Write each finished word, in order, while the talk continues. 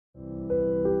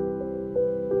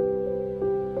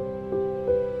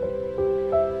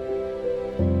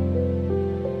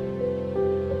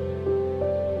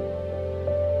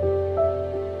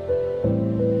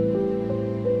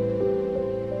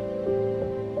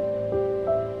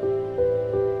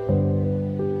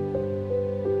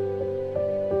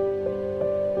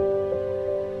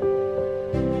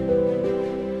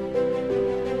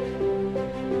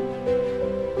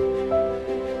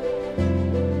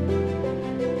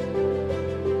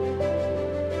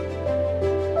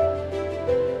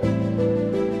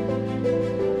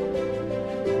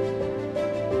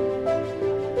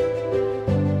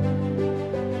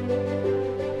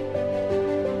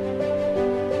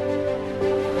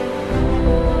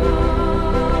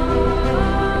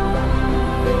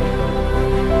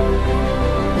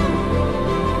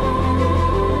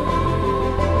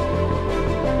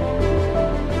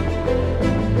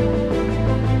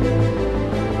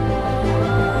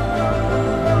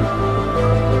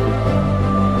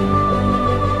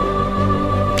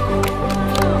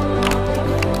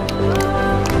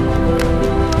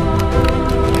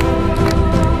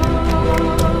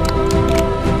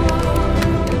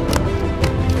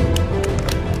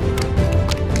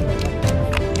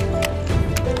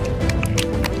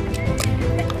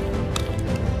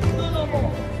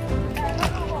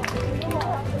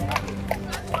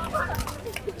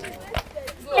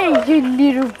You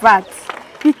little brat.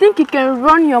 You think you can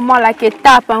run your mouth like a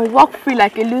tap and walk free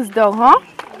like a loose dog, huh?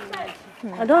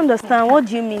 I don't understand. What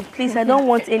do you mean? Please, I don't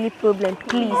want any problem.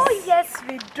 Please. Oh, yes,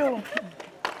 we do.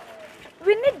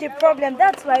 We need the problem.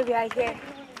 That's why we are here.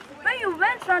 When you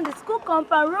went around the school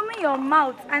compound, roaming your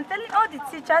mouth and telling all the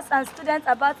teachers and students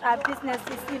about our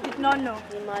businesses, you did not know.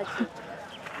 Imagine.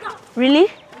 Really?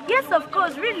 Yes, of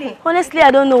course, really. Honestly,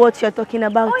 I don't know what you're talking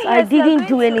about. Oh, yes, I didn't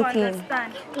do anything.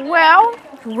 Well.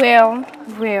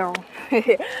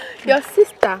 Your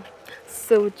sister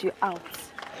sold you out.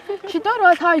 She told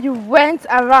us how you went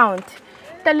around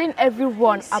telling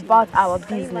everyone about our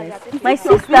business. My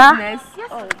sister? Yes.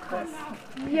 Oh,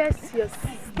 yes, your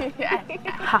sister.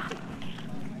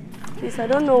 Please, I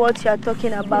don't know what you are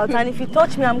talking about. And if you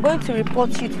touch me, I'm going to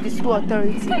report you to the school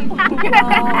authority.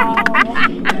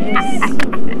 Yes.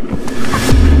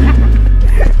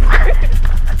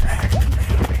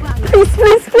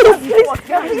 Please, let me.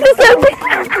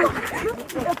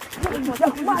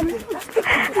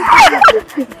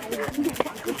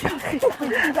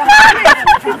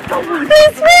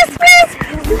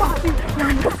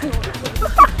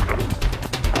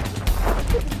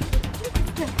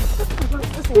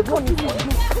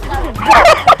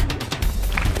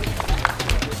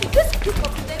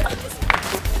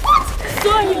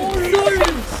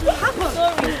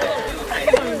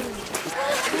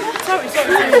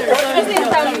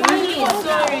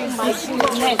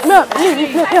 No, this is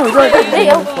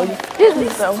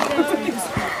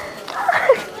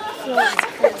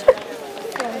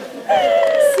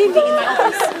see me in my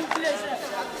office.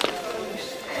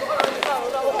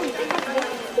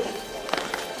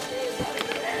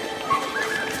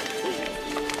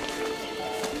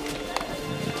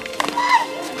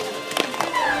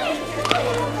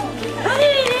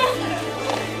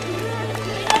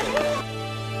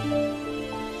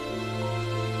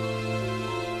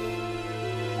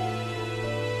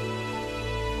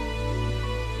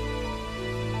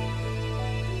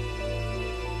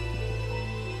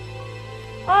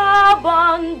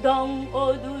 Dong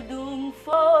odudum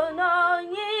fo no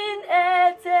yin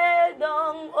ete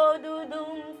dong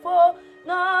odudum fo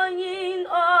no yin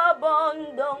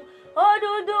obondong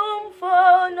odudum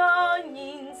fo no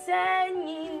yin sen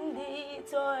yin di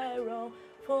toero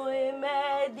fo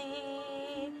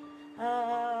emedi.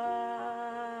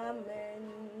 Amen.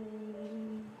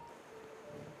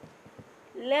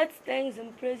 Let thanks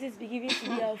and praises be given to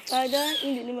the our Father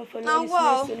in the name of our Lord.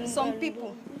 Now, some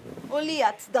people only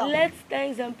at down. Let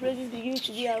thanks and praises be given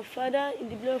to thee, our Father, in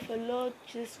the blood of our Lord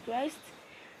Jesus Christ.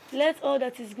 Let all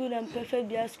that is good and perfect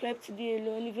be ascribed to thee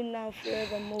alone, even now and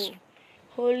forevermore.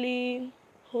 Holy,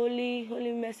 holy,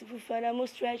 holy, merciful Father,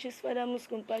 most righteous Father, most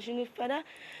compassionate Father.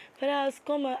 Father,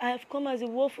 I have come as a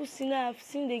woeful sinner. I have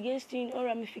sinned against you in all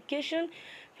ramification.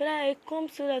 Father, I come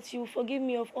so that you will forgive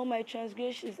me of all my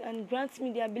transgressions and grant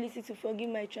me the ability to forgive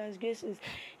my transgressions.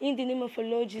 In the name of our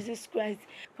Lord Jesus Christ.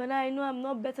 Father, I know I'm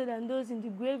not better than those in the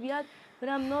graveyard, but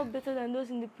I'm not better than those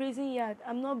in the prison yard.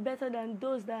 I'm not better than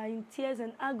those that are in tears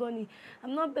and agony.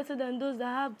 I'm not better than those that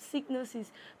have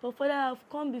sicknesses. But Father, I have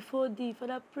come before thee,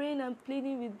 Father, praying and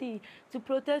pleading with thee to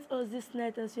protect us this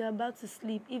night as we are about to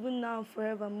sleep, even now and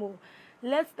forevermore.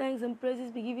 Let thanks and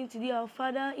praises be given to thee, our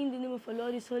Father, in the name of our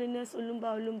Lord, His Holiness,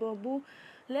 Olumba, Olumba, Obu.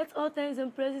 Let all thanks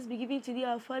and praises be given to thee,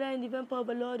 our Father, in the name of our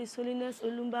Lord, His Holiness,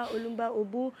 Olumba, Olumba,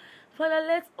 Obu. Father,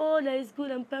 let all that is good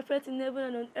and perfect in heaven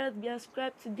and on earth be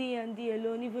ascribed to thee and thee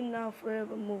alone, even now and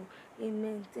forevermore.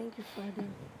 Amen. Thank you, Father.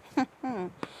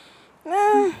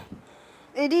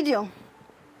 Edidio,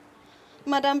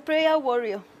 Madam Prayer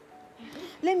Warrior,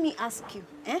 let me ask you,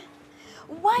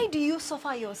 why do you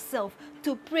suffer yourself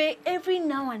to pray every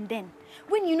now and then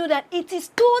when you know that it is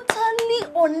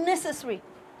totally unnecessary?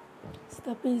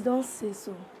 Sister, please don't say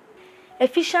so.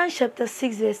 Ephesians chapter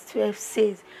 6 verse 12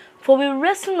 says, "For we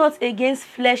wrestle not against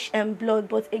flesh and blood,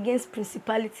 but against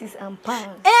principalities and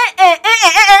powers."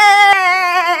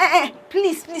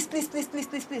 Please,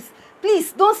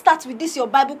 please, don't start with this your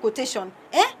Bible quotation.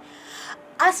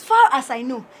 As far as I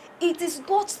know, it is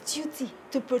God's duty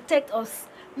to protect us.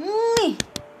 Me,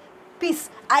 peace,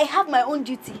 I have my own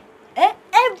duty.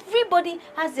 Everybody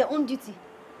has their own duty.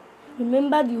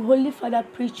 Remember, the Holy Father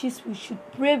preaches we should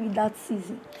pray without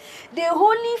ceasing. The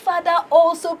Holy Father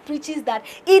also preaches that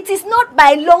it is not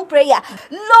by long prayer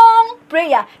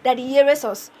that he hears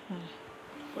us.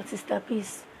 But Sister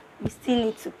Peace, we still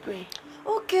need to pray.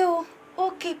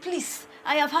 Okay, please.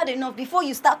 I have had enough. Before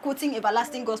you start quoting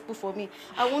everlasting gospel for me,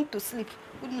 I want to sleep.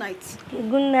 Good night. Okay,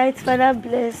 good night, Father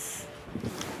bless.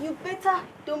 You better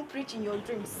don't preach in your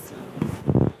dreams.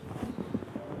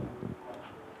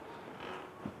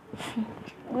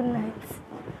 Good night.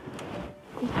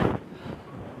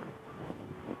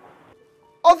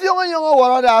 Of young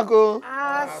wara dako.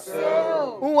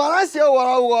 Aso. Unwara se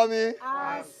wara wami.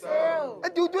 Aso. E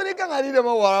tu ni kan ari de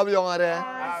mo wara bi yongare.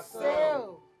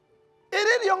 Aso.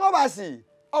 Ere di yongo basi.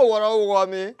 O wara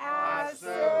wami.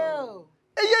 Aso.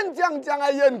 E yen jang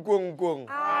ayen gong.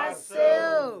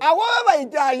 Aso. Awa ba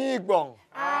ita yin gbon.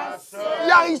 Aso.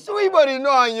 Ya isu ibori no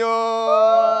anyo.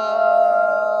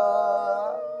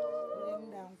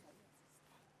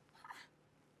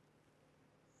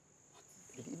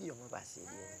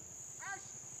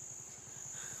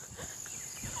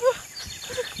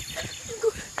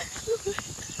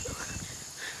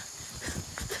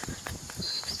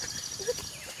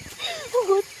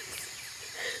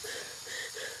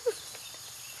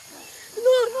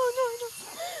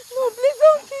 No, please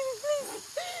don't kill me, please.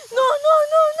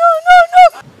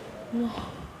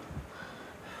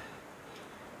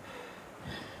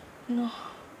 No.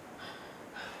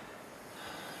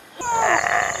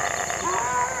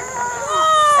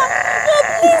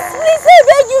 Please, I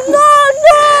beg you, no,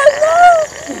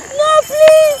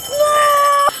 please, no.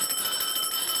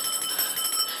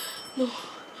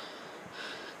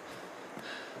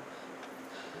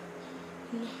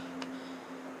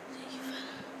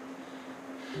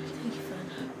 Thank you,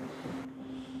 Father.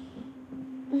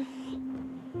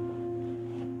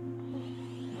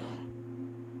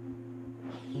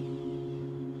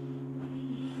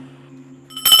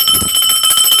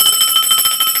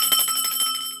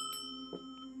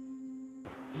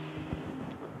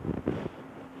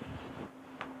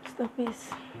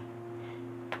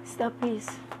 Stop,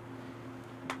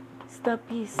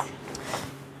 please.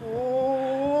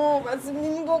 Oh,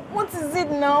 what is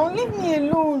it now? Leave me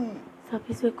alone. Stop,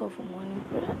 please, wake up for morning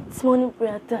prayer. It's morning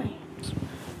prayer time.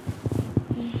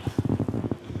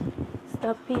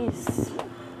 Stop, please.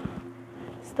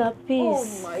 Oh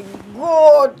my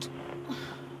God.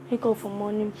 Wake up for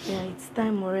morning prayer. It's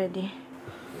time already.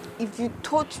 If you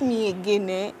touch me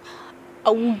again, I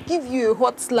will give you a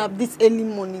hot slap this early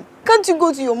morning. Can't you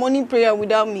go to your morning prayer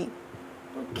without me?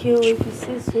 Okay, well, if you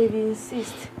say so, if you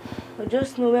insist. But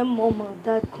just know when mom or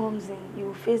dad comes in, you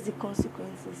will face the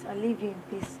consequences. I'll leave you in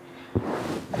peace.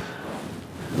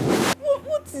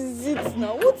 What is it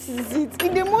now? What is it?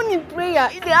 In the morning prayer,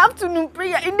 in the afternoon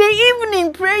prayer, in the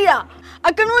evening prayer.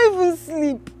 I cannot even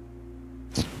sleep.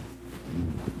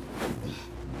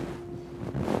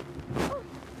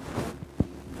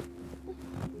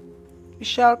 We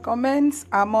shall commence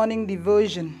our morning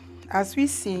devotion as we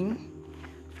sing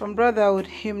from Brotherhood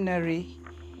Hymnary,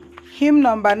 hymn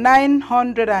number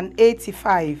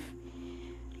 985.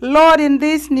 Lord, in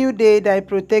this new day, thy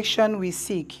protection we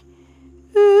seek.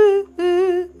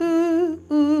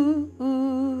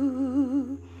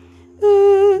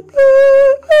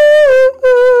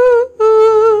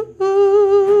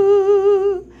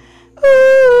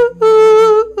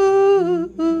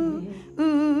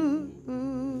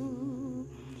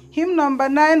 Hymn number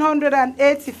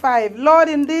 985. Lord,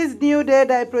 in this new day,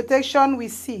 thy protection we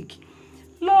seek.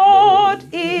 Lord,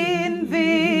 in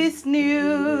this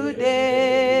new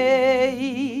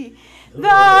day,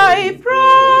 thy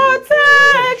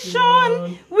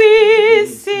protection we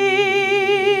seek.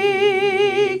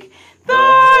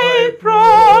 Thy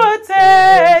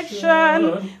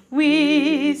protection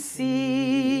we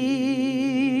seek.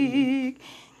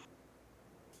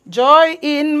 Joy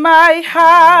in my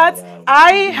heart,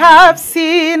 I have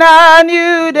seen a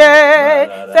new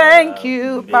day. Thank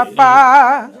you,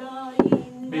 Papa.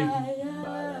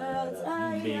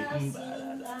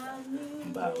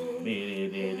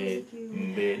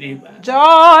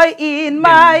 Joy in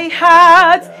my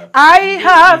heart, I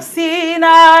have seen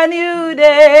a new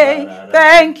day.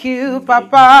 Thank you,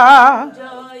 Papa.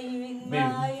 Joy in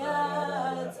my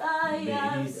heart, I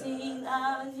have seen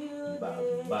a new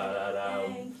day.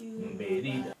 Thank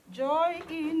you. Joy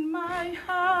in my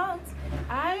heart,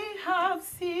 I have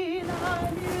seen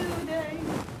a new day.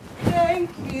 Thank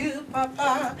you,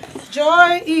 Papa.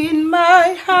 Joy in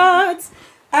my heart,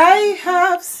 I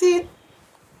have seen.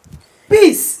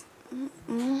 Peace.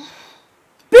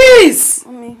 Peace.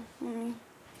 Mommy.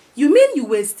 You mean you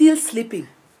were still sleeping?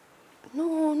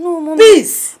 No, Mommy.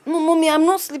 Peace. No, Mommy, I'm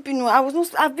not sleeping. No.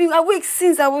 I've been awake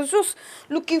since. I was just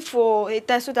looking for a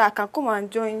time so that I can come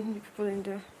and join the people in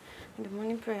the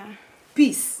morning prayer.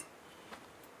 Peace.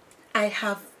 I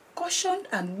have cautioned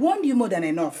and warned you more than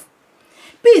enough.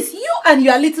 Peace, you and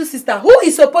your little sister, who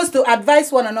is supposed to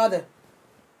advise one another?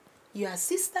 Your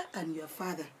sister and your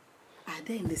father are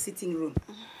there in the sitting room,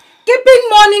 keeping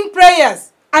morning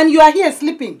prayers, and you are here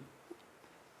sleeping.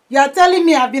 You are telling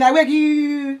me I've been awake.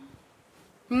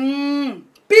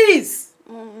 Peace.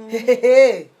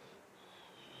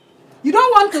 You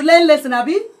don't want to learn lesson,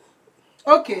 Abi?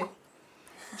 Okay.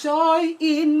 Joy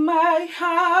in my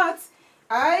heart,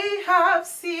 I have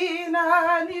seen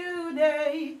a new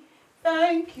day.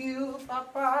 Thank you,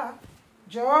 Papa.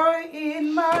 Joy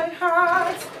in my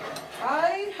heart,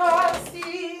 I have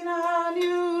seen a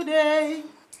new day.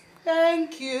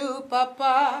 Thank you,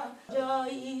 Papa. Joy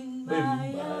in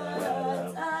my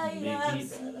heart, I have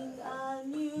seen a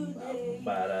new day.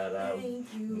 Thank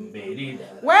you.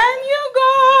 When you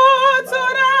go to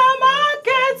the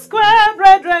market square,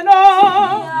 brethren, oh,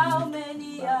 How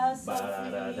many are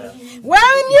suffering?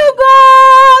 when you go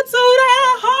to the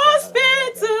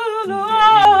hospital, oh,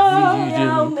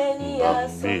 How many are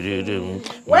suffering?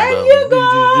 when you go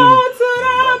to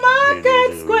the market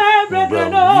square,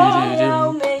 brethren, oh,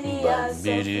 How many are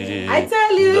suffering? I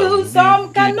tell you,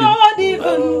 some cannot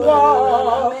even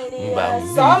walk,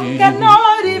 some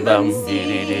cannot even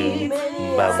see,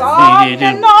 some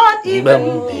cannot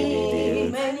even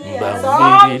live,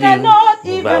 some cannot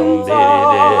even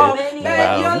talk.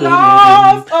 Let your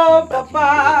love, oh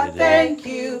Papa, thank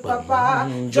you, Papa.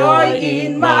 Joy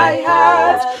in my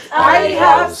heart, I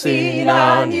have seen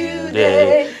a new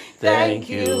day. Thank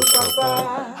you,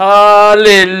 Papa.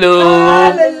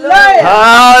 Hallelujah. Hallelujah.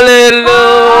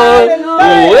 Hallelujah.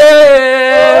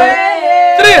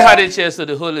 3 hearty cheers to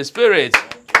the Holy Spirit.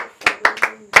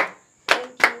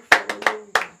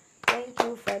 Thank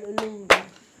you for the Lord.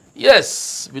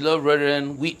 Yes, beloved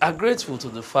brethren, we are grateful to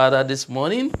the Father this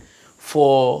morning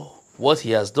for what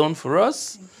He has done for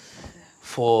us,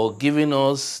 for giving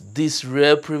us this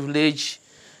rare privilege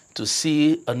to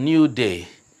see a new day.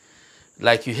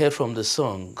 Like you heard from the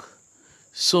song,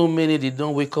 so many did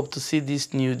not wake up to see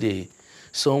this new day.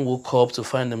 Some woke up to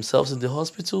find themselves in the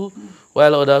hospital,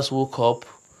 while others woke up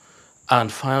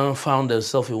and found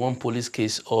themselves in one police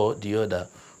case or the other.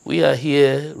 We are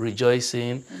here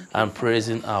rejoicing and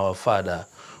praising our Father.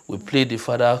 We pray the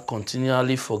Father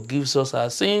continually forgives us our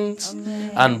sins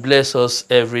and bless us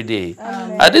every day.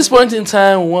 At this point in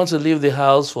time, we want to leave the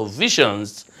house for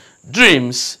visions,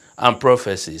 dreams, and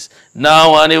prophecies,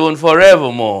 now and even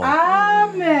forevermore.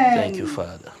 Amen. Thank you,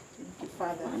 Father.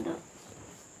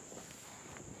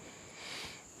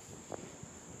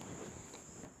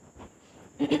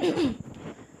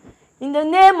 In the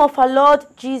name of our Lord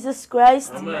Jesus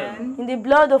Christ, Amen. in the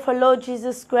blood of our Lord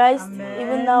Jesus Christ, Amen.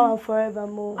 even now and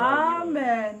forevermore.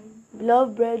 Amen.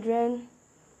 Beloved brethren,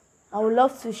 I would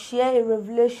love to share a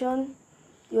revelation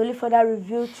the Holy Father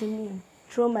revealed to me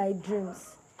through my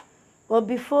dreams. But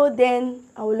before then,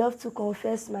 I would love to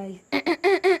confess my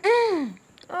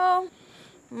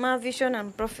my vision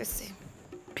and prophecy.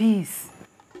 Peace.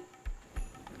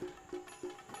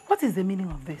 What is the meaning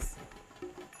of this?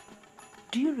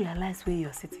 Do you realize where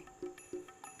you're sitting?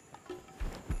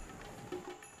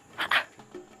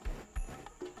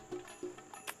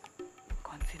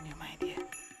 Continue, my dear.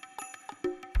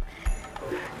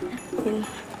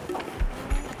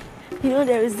 You know,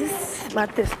 there is this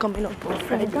matter coming up on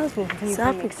Friday. So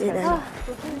I prepared that.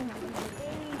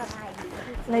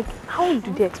 Like, how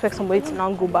do they expect somebody to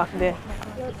now go back there?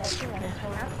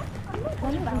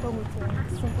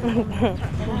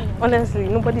 Honestly,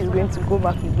 nobody is going to go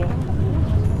back again.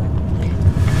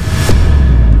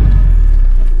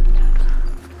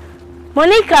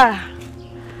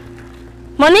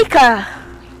 Monica,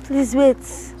 please wait.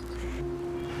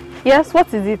 Yes,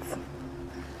 what is it?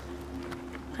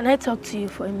 Can I talk to you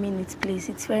for a minute, please?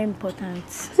 It's very important.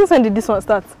 Since when did this one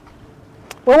start?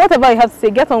 Well, whatever you have to say,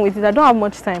 get on with it. I don't have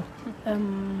much time.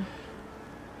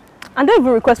 And don't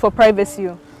even request for privacy.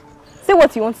 Say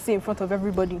what you want to say in front of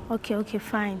everybody. Okay,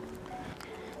 fine.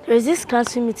 There is this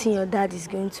council meeting your dad is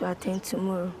going to attend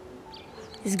tomorrow.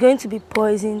 He's going to be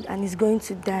poisoned and he's going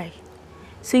to die.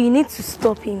 So you need to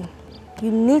stop him.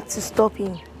 You need to stop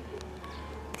him.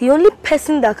 The only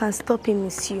person that can stop him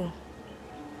is you.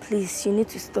 Please, you need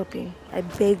to stop him. I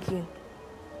beg you.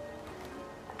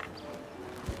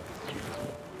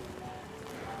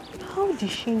 How did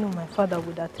she know my father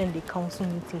would attend the council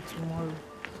meeting tomorrow?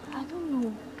 I don't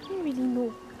know. I don't really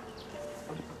know.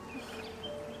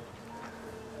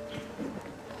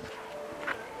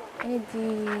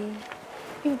 Eddie,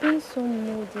 you've been so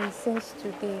moody since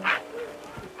today.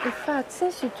 In fact,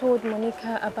 since you told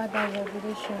Monica about that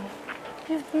revelation,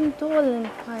 you've been dull and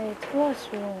quiet.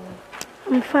 What's wrong?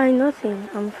 I'm fine, nothing.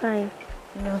 I'm fine.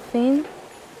 Nothing?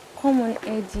 Come on,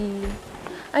 Eddie.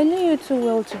 I know you too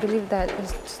well to believe that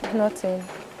it's nothing.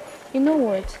 You know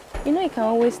what? You know you can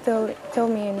always tell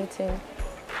me anything.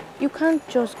 You can't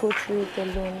just go through it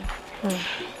alone.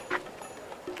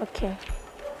 Okay.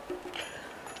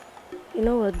 You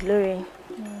know what, Glory?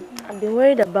 I've been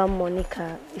worried about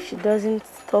Monica if she doesn't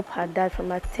stop her dad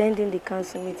from attending the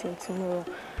council meeting tomorrow.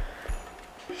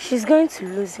 She's going to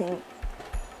lose him.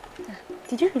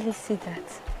 Did you really see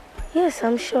that? Yes,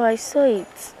 I'm sure I saw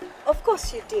it. Of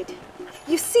course you did.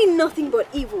 You see nothing but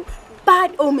evil,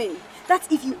 bad omen.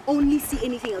 That's if you only see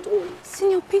anything at all.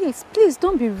 Senior, please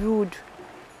don't be rude.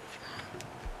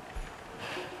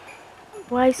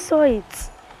 Well, I saw it.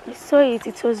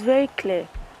 It was very clear.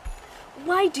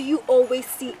 Why do you always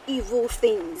see evil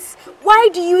things? Why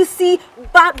do you see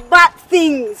bad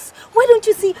things? Why don't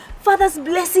you see father's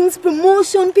blessings,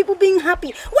 promotion, people being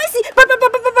happy? Why see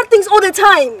bad things all the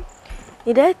time?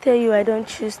 Did I tell you I don't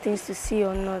choose things to see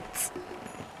or not?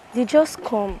 They just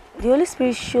come. The Holy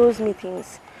Spirit shows me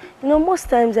things. You know, most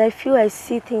times I feel I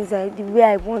see things the way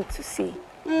I want to see.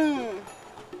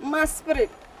 My spirit.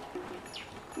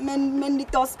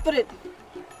 Mendito spirit.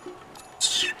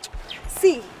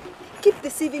 See, keep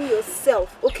deceiving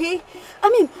yourself, okay? I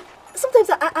mean, sometimes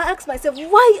I ask myself,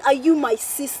 why are you my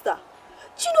sister?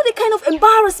 Do you know the kind of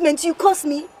embarrassment you caused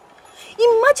me?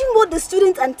 Imagine what the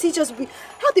students and teachers will be,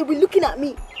 how they'll be looking at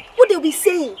me, what they'll be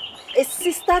saying. A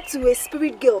sister to a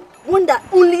spirit girl, one that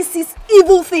only sees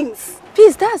evil things.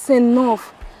 Please, that's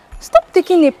enough. Stop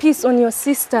taking a piece on your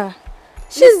sister.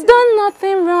 She's done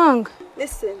nothing wrong.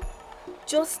 Listen,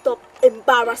 just stop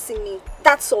embarrassing me,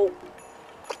 that's all.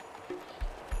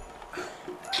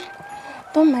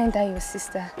 Don't mind that, your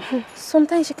sister.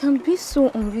 Sometimes she can be so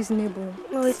unreasonable.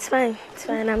 No, it's fine. It's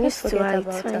fine. I'm used to her.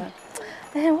 It's fine.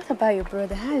 And what about your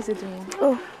brother? How is he doing?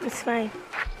 Oh, it's fine.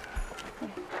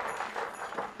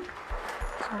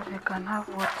 So they can have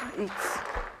what to eat.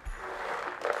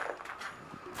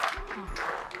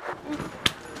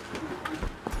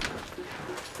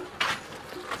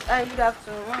 Hi, good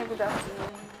afternoon. Good afternoon.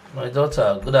 My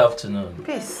daughter, good afternoon.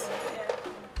 Peace.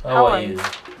 How are you? I'm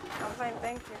fine,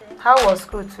 thank you. How was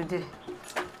school today?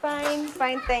 Fine,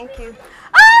 thank you.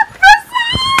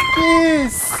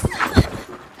 Peace.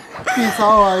 Peace,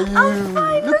 how are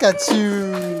you? Look at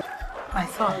you. My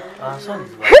son. Our son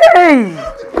is Hey!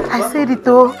 I said it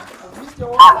though.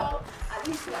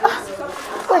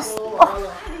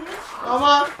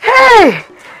 Mama. Hey!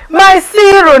 My C.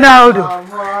 Ronaldo.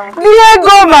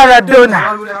 Diego Maradona.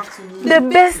 The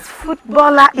best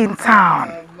footballer in town.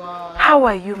 How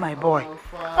are you, my boy?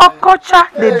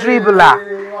 Okocha, the dribbler.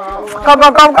 Come.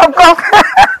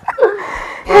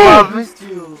 Hey, I missed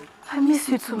you. I miss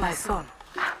you too, my son.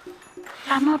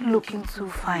 You are not looking too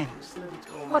fine.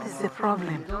 What is the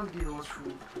problem? Don't give us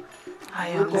food.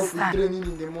 I Wake up with understand. training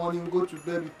in the morning, go to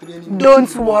bed with training.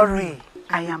 Don't worry.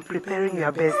 I am preparing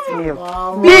your best meal.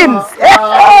 Wow. Beans!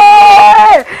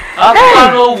 Wow.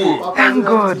 Afanogu, Thank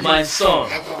God. my son.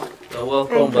 You're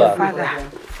welcome Thank you, back. Father.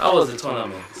 How was the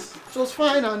tournament? It was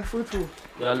fine and fruitful.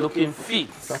 You are looking fit.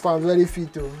 Papa, I'm very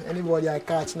fit too. Anybody I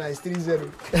catch now is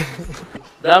 3-0.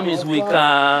 That means we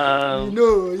can.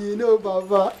 You know,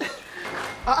 Papa.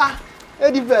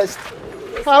 Eddie Best,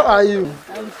 how are you?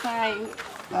 I'm fine.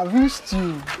 I've missed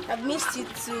you. I've missed you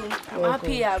too. I'm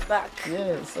happy you're back.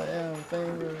 Yes, I am.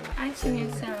 Thank you. Hi,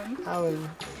 Senior Sam. How are you?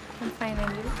 I'm fine,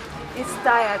 and you? It's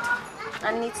tired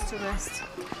and needs to rest.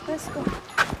 Let's go.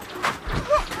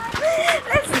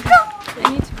 Let's go. I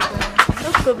need to be going.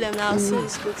 No problem now. I'll see you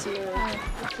school tomorrow.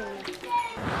 Okay.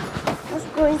 Let's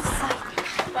go inside.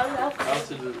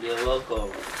 Absolutely, you're welcome.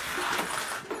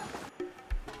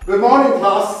 Good morning,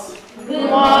 class. Good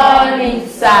morning,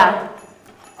 sir.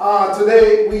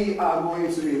 Today we are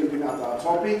going to be looking at our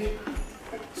topic,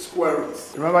 square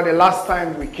roots. Remember the last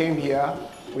time we came here,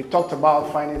 we talked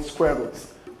about finding square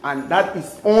roots. And that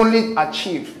is only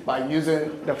achieved by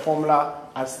using the formula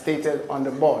as stated on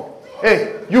the board.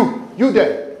 Hey, you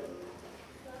there.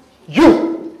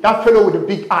 You, that fellow with the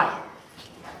big eye.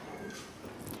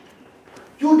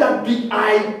 You, that big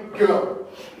eye girl.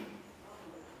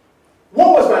 What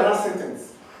was my last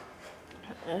sentence?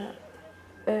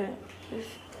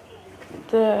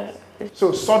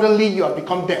 So suddenly you have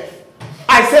become deaf.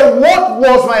 I said, what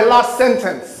was my last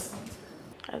sentence?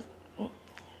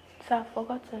 Sir, I've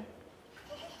forgotten.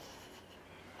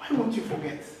 Why won't you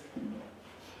forget?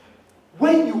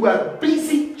 When you were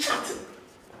busy chatting,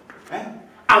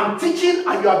 I'm teaching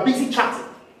and you are busy chatting.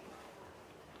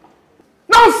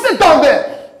 Now sit down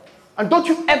there. And don't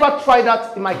you ever try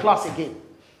that in my class again.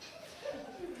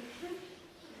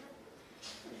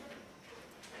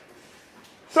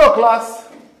 So class,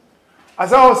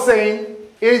 as I was saying,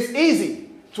 it is easy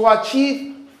to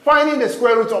achieve finding the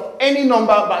square root of any number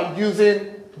by using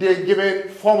the given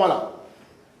formula.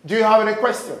 Do you have any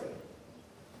question?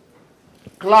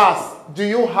 Class, do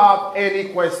you have any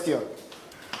question?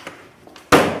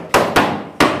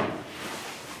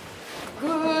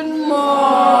 Good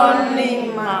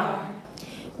morning, ma'am.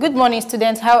 Good morning,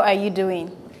 students. How are you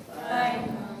doing?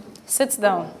 Fine. Sit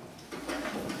down.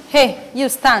 Hey, you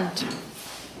stand.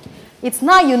 It's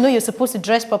now you know you're supposed to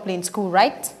dress properly in school,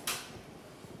 right?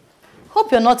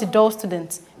 Hope you're not a dull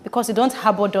student because you don't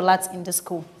harbor dullets in the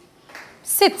school.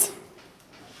 Sit.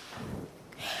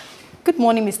 Good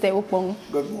morning, Mr. Opong.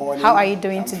 Good morning. How are you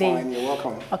doing today? Fine, you're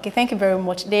welcome. Okay, thank you very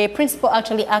much. The principal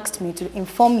actually asked me to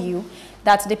inform you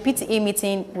that the PTA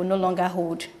meeting will no longer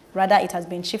hold. Rather, it has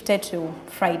been shifted to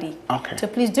Friday. Okay. So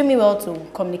please do me well to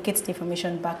communicate the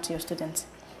information back to your students.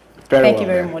 Thank you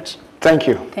very much. Thank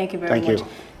you. Thank you very much. Thank you.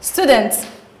 Students,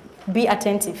 be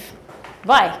attentive.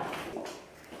 Bye.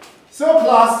 So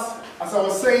class, as I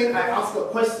was saying, I asked a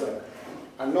question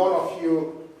and none of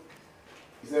you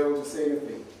is able to say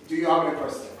anything. Do you have any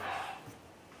question?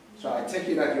 So I take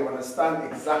it that you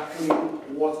understand exactly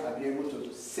what I'll be able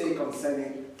to say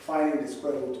concerning finding the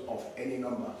square root of any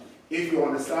number. If you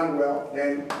understand well,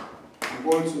 then I'm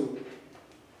going to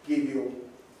give you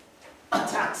a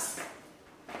task.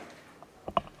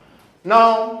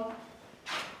 Now,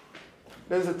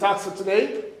 there's a task for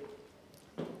today.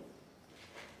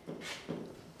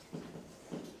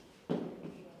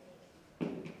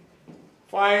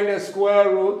 Find the square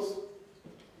root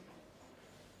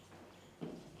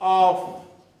of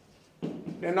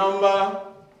the number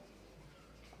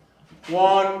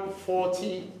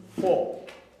 144.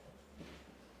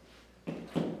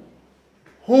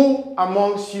 Who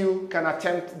amongst you can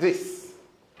attempt this?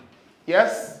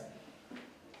 Yes?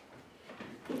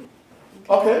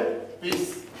 Okay,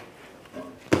 please.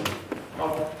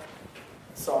 Okay,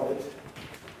 solve it.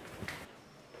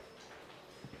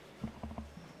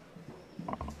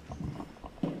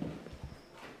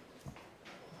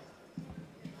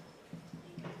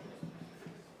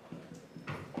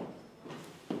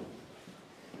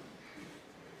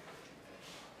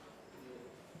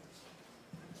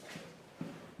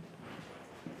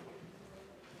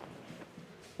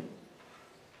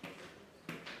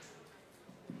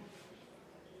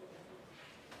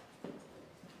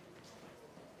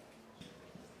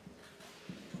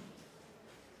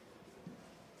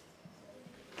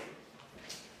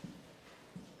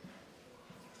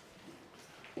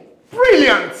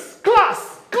 Brilliant!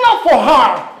 Class, clap for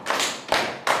her!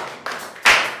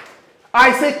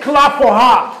 I say clap for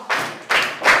her.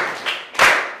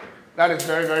 That is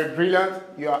very, very brilliant.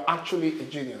 You are actually a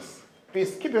genius.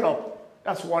 Please keep it up.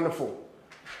 That's wonderful.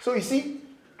 So you see,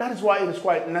 that is why it is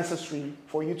quite necessary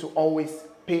for you to always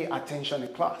pay attention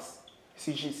in class.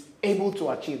 See, she's able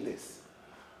to achieve this.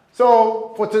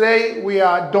 So for today, we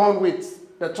are done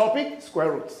with the topic,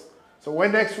 square roots. So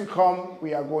when next we come,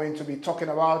 we are going to be talking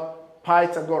about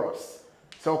Pythagoras.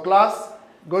 So class,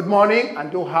 good morning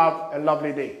and do have a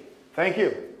lovely day. Thank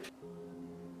you.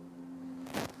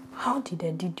 How did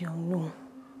Edidion know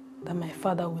that my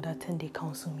father would attend a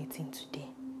council meeting today?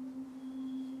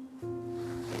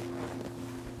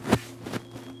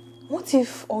 What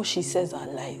if all she says are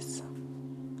lies?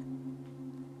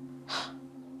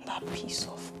 That piece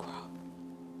of crap.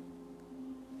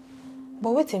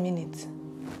 But wait a minute.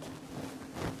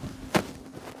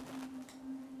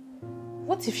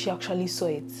 What if she actually saw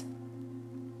it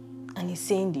and is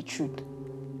saying the truth?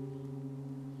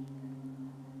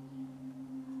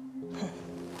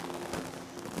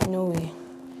 No way.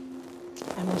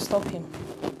 I must stop him.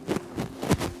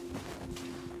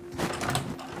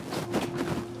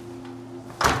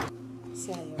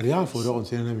 Baby,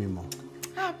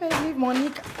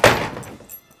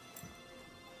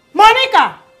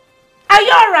 Monica, are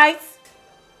you all right?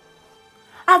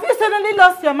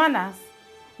 lost your manners?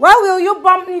 Why will you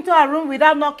bump into a room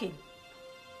without knocking?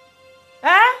 Eh?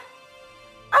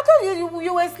 I thought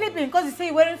you were sleeping because you say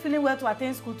you weren't feeling well to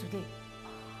attend school today.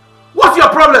 What's your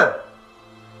problem?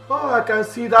 Oh, I can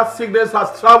see that sickness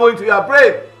has traveled into your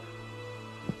brain.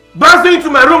 Bursting into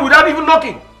my room without even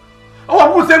knocking.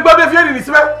 Oh, who's saying baby fear in this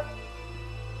man?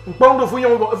 Pound of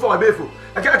young for my baby.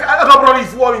 I can't probably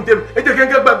swarm in them. It can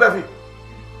get back, baby.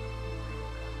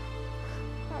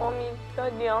 Mommy,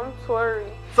 Daddy, I'm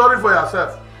sorry. Sorry for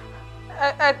yourself.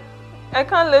 I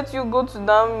can't let you go to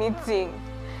that meeting.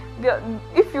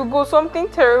 If you go, something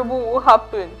terrible will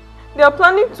happen. They are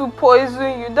planning to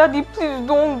poison you. Daddy, please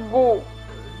don't go.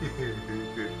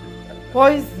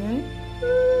 Poison?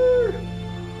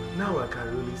 Now I can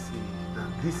really see that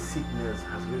this sickness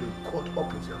has really caught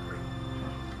up into your brain.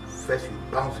 First you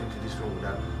bounce into this room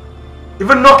without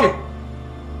even knocking.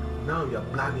 Now you are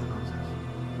blabbing nonsense.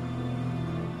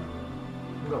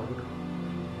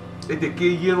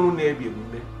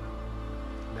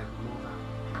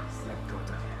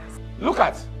 Look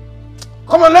at.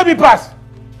 Come on, let me pass.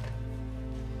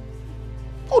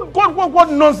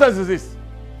 What nonsense is this?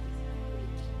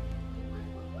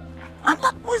 And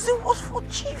that poison was for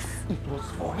Chief. It was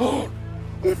for him.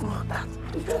 If not that,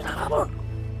 it wouldn't have happened.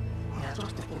 He has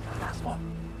just taken that last one.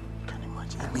 You can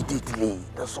imagine. Immediately,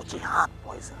 there's such a hard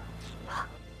poison.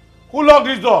 Who locked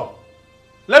this door?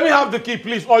 Let me have the key,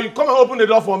 please, or you come and open the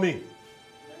door for me.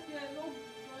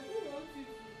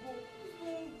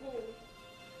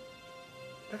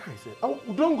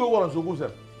 Don't go on so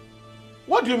good.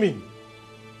 What do you mean?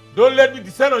 Don't let me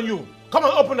descend on you. Come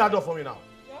and open that door for me now.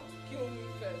 You have to kill me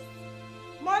first.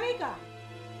 Monica!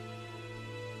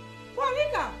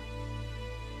 Monica!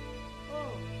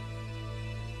 Oh.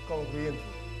 Come clean.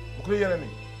 Clean enemy.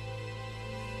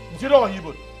 You don't want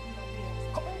you,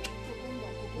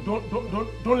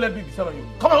 don't let me descend on you.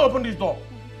 Come and open this door.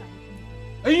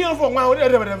 And you know for my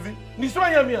everything. This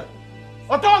one here.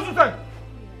 What else you say?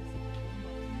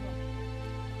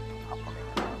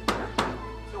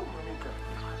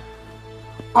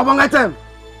 Among them.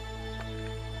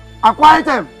 Acquire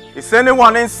them. Is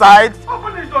anyone inside?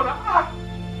 Open this door now.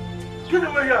 Get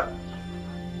away here.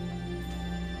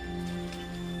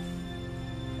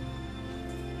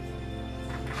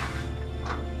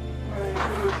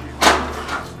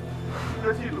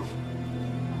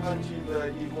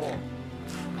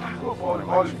 I hope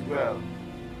all is well.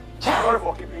 Sorry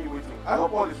for keeping you waiting. I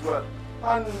hope all is well.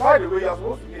 And by the way, you are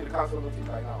supposed to be in the council meeting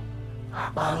right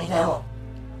now.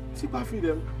 See, by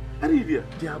freedom,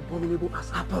 the abominable has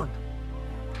happened.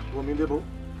 Abominable?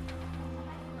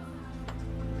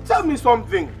 Tell me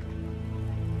something.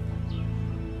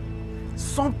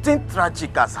 Something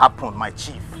tragic has happened, my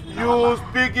chief. You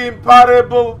speak in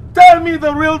parable. Tell me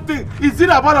the real thing. Is it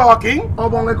about our king?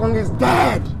 Obong Ekong is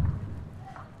dead.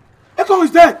 Ekong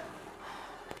is dead?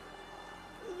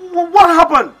 What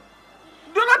happened?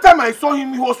 The other time I saw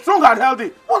him, he was strong and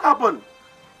healthy. What happened?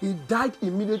 He died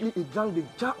immediately. He drank the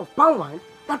jar of palm wine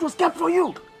that was kept for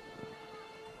you.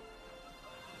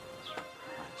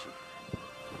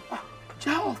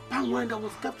 Jar of palm wine that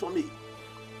was kept for me.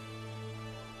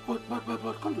 But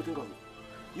come to think of it,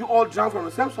 you all drank from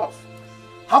the same source.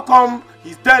 How come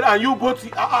he's dead and you both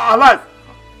are alive?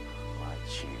 My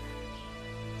chief,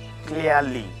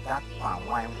 clearly that palm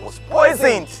wine was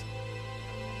poisoned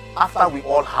after we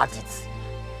all had it.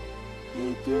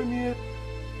 You tell me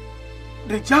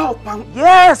the jar of palm?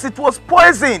 Yes, it was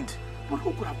poisoned. But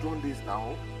who could have done this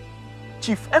now?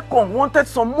 Chief Ekong wanted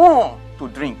some more to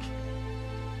drink.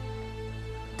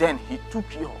 Then he took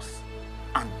yours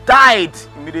and died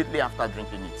immediately after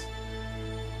drinking it.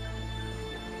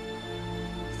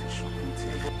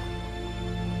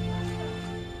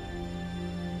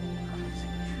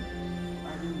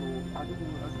 I didn't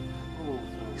know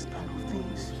these kind of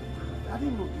things. I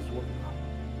didn't know this was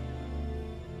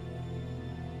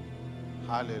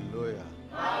Hallelujah.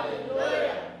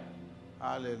 Hallelujah.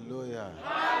 Hallelujah.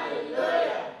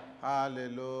 Hallelujah.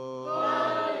 Hallelujah.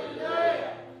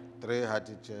 Hallelujah. 3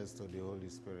 hearty cheers to the Holy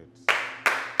Spirit.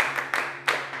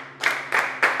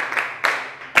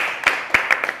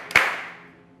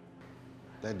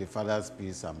 Let the Father's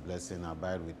peace and blessing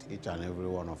abide with each and every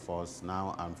one of us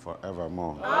now and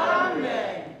forevermore.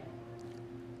 Amen.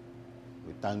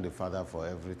 We thank the Father for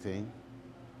everything.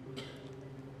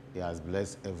 He has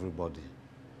blessed everybody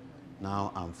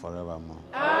now and forevermore.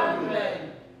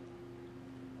 Amen.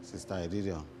 Sister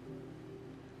Edidion.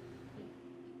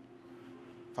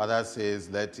 Father says,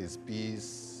 let his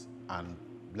peace and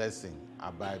blessing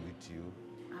abide with you.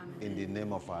 Amen. In the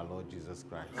name of our Lord Jesus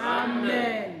Christ.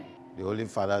 Amen. The Holy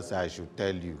Father said, I should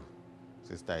tell you,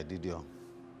 Sister Edidion,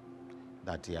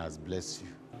 that he has blessed you.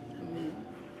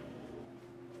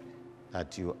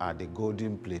 That you are the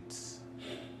golden plates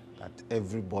that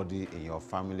everybody in your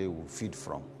family will feed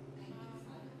from.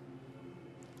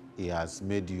 He has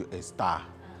made you a star.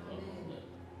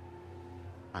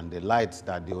 And the light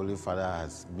that the Holy Father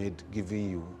has given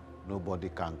you, nobody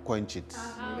can quench it.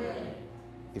 Amen.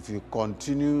 If you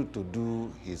continue to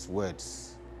do his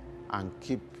words and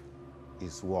keep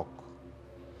his work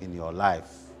in your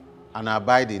life and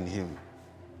abide in him,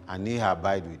 and he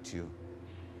abide with you,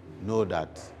 know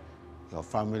that your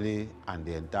family and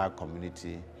the entire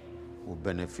community will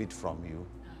benefit from you.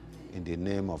 In the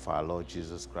name of our Lord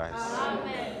Jesus Christ.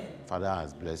 Amen. Father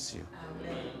has blessed you.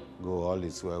 Amen. Go, all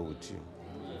is well with you.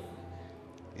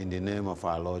 In the name of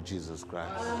our Lord Jesus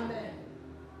Christ. Amen.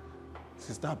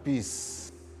 Sister,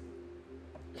 peace.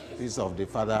 Peace of the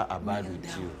Father abide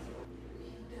with you.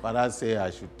 Father say I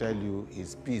should tell you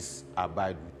his peace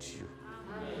abide with you.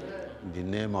 Amen. In the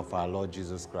name of our Lord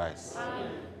Jesus Christ.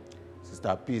 Amen.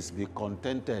 Sister, peace, be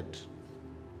contented.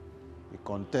 Be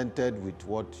contented with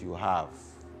what you have.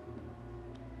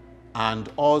 And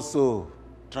also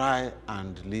try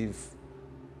and live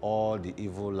all the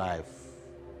evil life.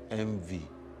 Envy.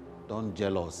 Don't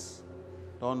jealous.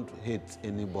 Don't hate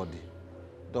anybody.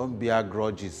 Don't bear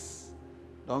grudges.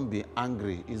 Don't be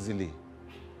angry easily.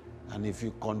 And if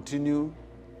you continue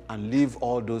and leave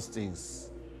all those things,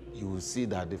 you will see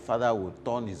that the Father will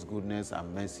turn his goodness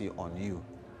and mercy on you.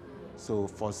 So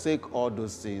forsake all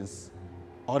those things.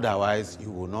 Otherwise, you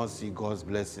will not see God's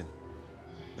blessing.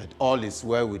 But all is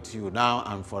well with you now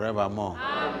and forevermore.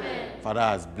 Amen. Father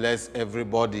has blessed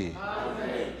everybody.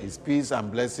 Amen. His peace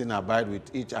and blessing abide with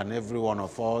each and every one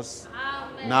of us.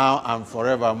 Amen. Now and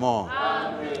forevermore.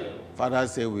 Amen. Father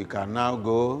say we can now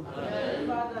go.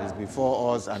 Amen. He's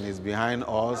before us and is behind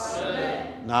us.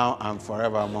 Amen. Now and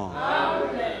forevermore.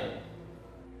 Amen.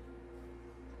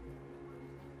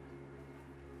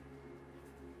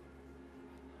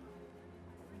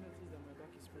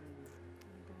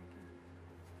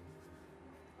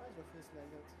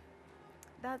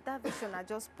 That vision had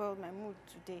just spoiled my mood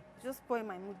today. Just spoiled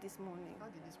my mood this morning. How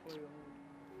did it spoil your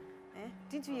mood?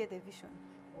 Didn't you hear the vision?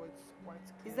 Well, it's quite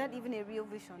clear. Is that even a real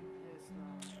vision? Yes,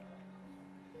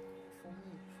 For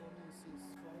me, sis,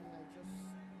 I just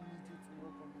need you to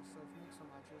work on yourself, make some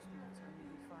adjustments, and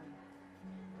you'll be fine.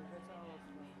 You're better off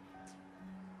now.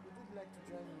 Would you like to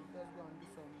join me? Let's go and do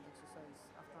some exercise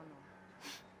after now.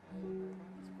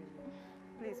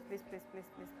 Please.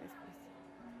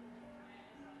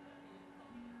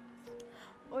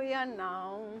 Oh yeah,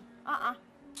 now. I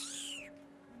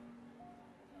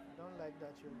don't like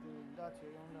that you're doing that.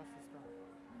 Your younger sister.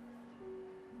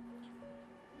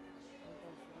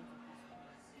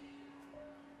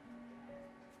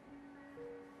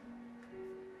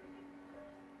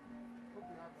 Hope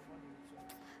you have the money with you.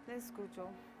 Let's go,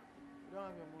 Joe. You don't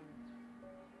have your money.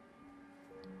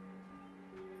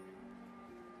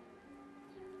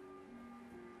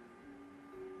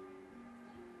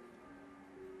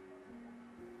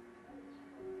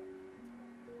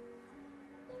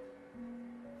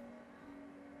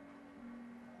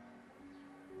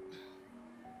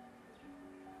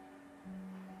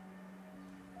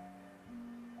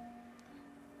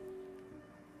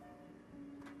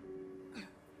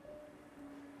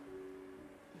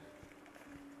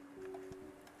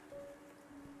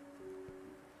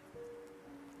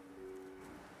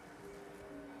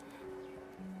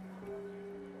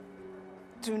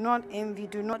 Do not envy,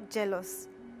 do not jealous.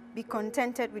 Be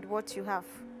contented with what you have.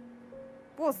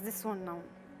 What's this one now?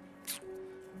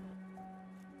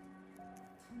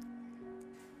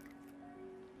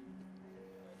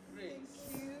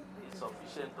 It's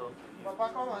sufficient unto you. Papa,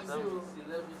 come and Let me see.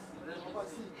 see. Papa,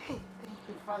 see. Hey, thank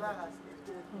you. Father has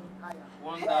lifted me higher.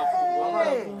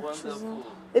 Wonderful.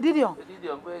 Edidion,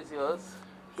 where is yours?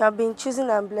 You have been chosen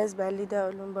and blessed by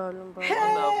leader Olumba.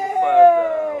 Wonderful,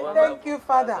 Father. Thank you,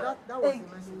 Father. That was the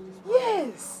message.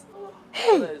 Yes.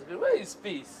 Hey. Where is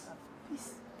peace?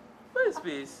 Where is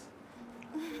peace?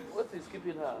 What is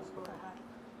keeping her?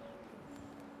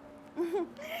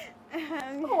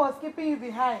 Who was keeping you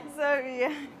behind?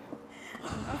 Sorry.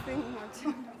 Nothing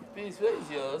much. Peace, where is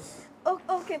yours? Oh,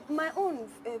 okay, my own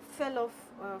fell off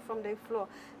from the floor.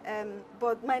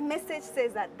 But my message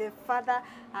says that the Father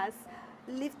has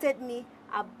lifted me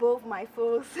above my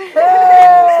foes.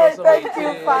 Hey, thank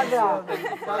you, Father.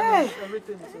 Hey.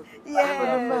 Everything is okay.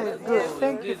 Yes. Good.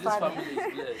 Thank you, This Father. family is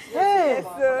blessed. Hey,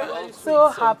 so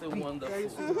happy.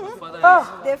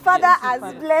 The Father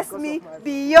has blessed me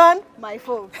beyond my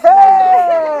foes.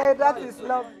 Hey, that is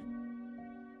lovely.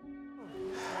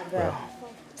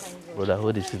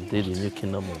 Brotherhood is indeed the new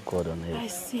kingdom of God on earth. I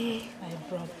see, my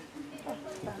brother.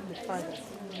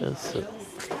 Yes, sir.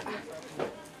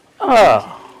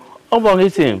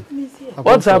 Obong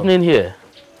what's happening here?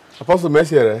 Apostle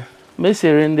Messier.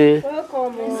 Messier in the...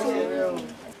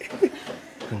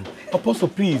 Apostle,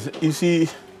 please, you see,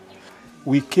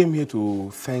 we came here to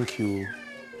thank you,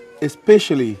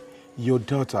 especially your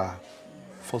daughter,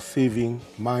 for saving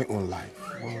my own life.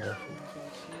 Wonderful.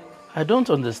 I don't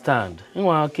understand.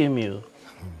 How came you?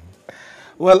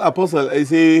 Well, Apostle, I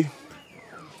say,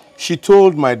 she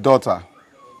told my daughter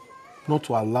not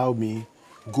to allow me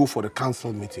go for the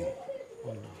council meeting.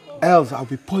 Else I'll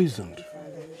be poisoned.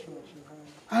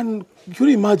 And you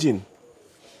imagine,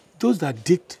 those that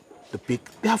digged the pig,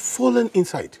 they have fallen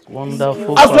inside.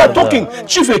 Wonderful. As we are talking,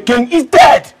 Chief King is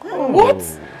dead. What?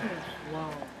 Wow.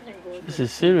 This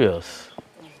is serious.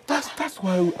 That's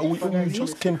why we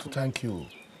just came to thank you.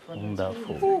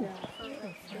 Wonderful.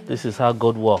 This is how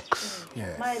God works.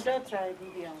 Yes. My daughter,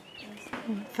 Vivian.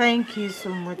 Thank you so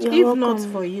much. You're if welcome. not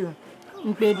for you,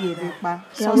 You're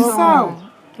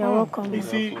welcome. You're welcome.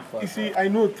 You see, I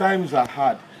know times are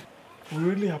hard. We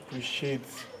really appreciate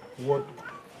what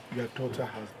your daughter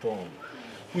has done.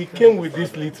 We came with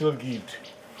this little gift.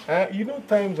 You know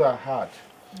times are hard.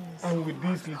 Yes. And with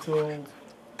this little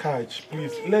catch,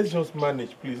 please, let's just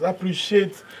manage, please.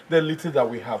 Appreciate the little that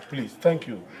we have, please. Thank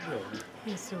you.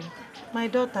 Yes, sir. My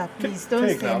daughter, please,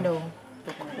 don't say no.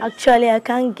 Actually, I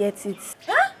can't get it.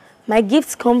 Huh? My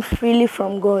gifts come freely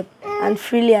from God, and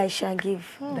freely I shall give.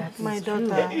 That's my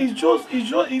daughter. It's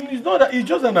not that, it's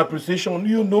just an appreciation,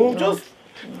 you know. Just,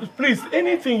 please,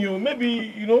 anything you,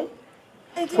 maybe, you know,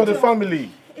 for the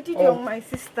family. My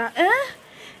sister,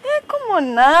 come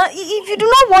on now. If you do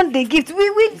not want the gift,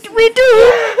 we do.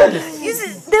 You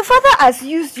see, the Father has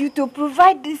used you to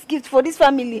provide this gift for this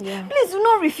family. Yeah. Please do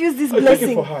not refuse this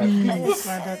blessing.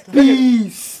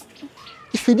 Please.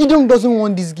 If Edidiong doesn't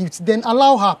want this gift, then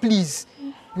allow her, please.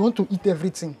 You want to eat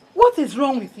everything. What is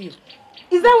wrong with you?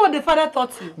 Is that what the Father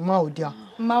taught you? Maudia.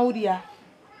 Maudia.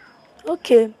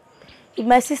 Okay. If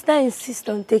my sister insists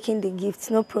on taking the gift,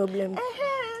 no problem.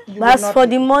 But as for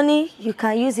the money, you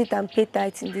can use it and pay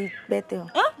tithe in the Bethel.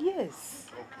 Huh? Yes.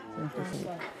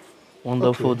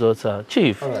 Wonderful daughter.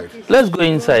 Chief, let's go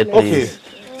inside, please.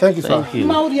 Okay. Thank you, sir. Thank you.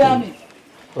 Maudia.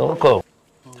 Welcome.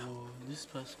 This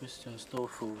past question is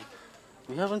thoughtful.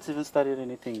 We haven't even started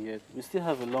anything yet. We still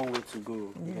have a long way to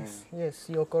go. Yes,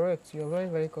 you're correct. You're very,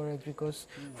 very correct because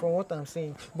from what I'm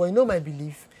saying. But you know my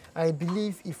belief? I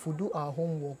believe if we do our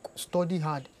homework, study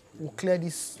hard, we'll clear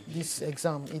this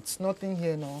exam. It's nothing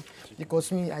here now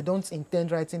because me, I don't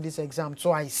intend writing this exam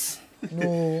twice.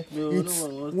 No, it's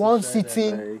one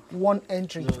sitting, one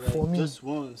entry for me. Just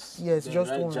once. Yes,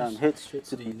 just once. Jam, head straight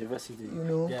to the university. You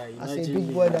know, as a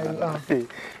big boy that you are.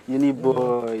 Uni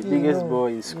boy, biggest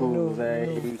boy in school.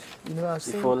 You know, I've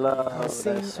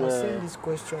seen this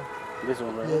question. This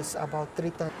one, right? Yes, about 3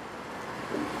 times.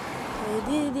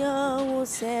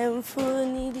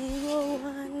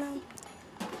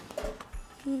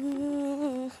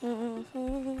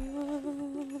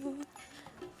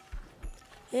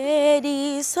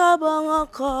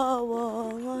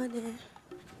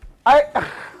 I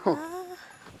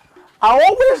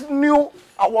always knew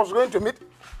I was going to meet.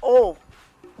 Oh.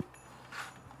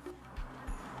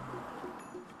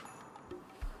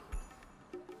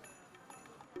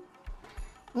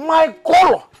 My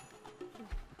color.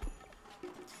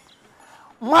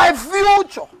 My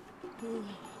future.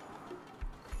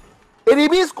 A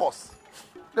hibiscus.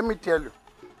 Let me tell you.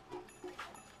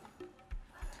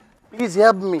 Please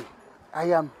help me.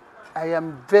 I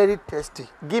am very thirsty.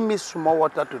 Give me some more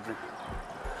water to drink.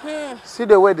 See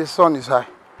the way the sun is high.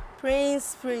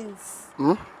 Prince.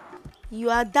 You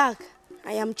are dark.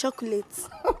 I am chocolate.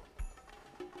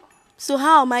 So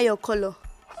how am I your color?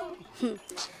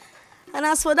 And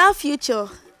as for that future,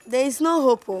 there is no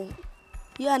hope. Oh.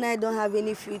 You and I don't have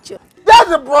any future. That's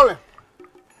the problem.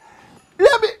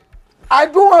 I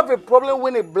don't have a problem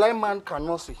when a blind man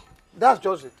cannot see. That's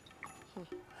just it.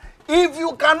 If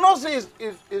you cannot see,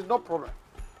 it's no problem.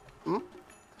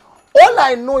 All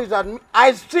I know is that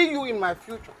I see you in my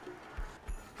future.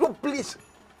 So please,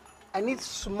 I need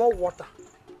small water.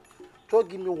 Just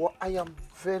give me water. I am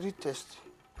very thirsty.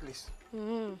 Please.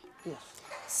 Yes.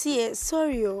 See,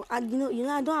 sorry, you know,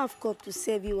 I don't have cup to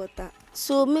serve you water.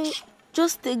 So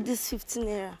just take this 15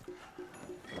 naira.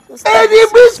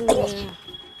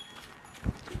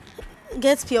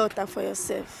 Get pure water for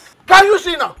yourself. Can you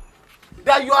see now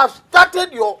that you have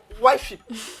started your wifeship?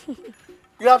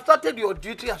 You have started your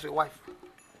duty as a wife.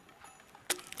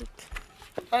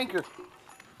 Thank you.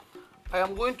 I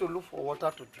am going to look for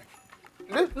water to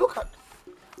drink. Look at.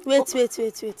 Wait.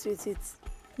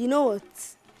 You know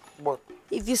what? What?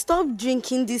 If you stop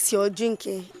drinking this your drink,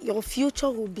 your future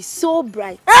will be so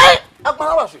bright. Hey!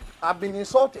 I've been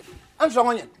insulted.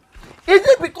 Is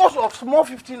it because of small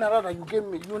 15 naira that you gave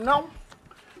me? You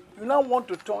now want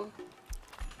to turn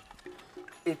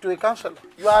into a counselor?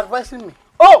 You are advising me.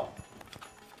 Oh!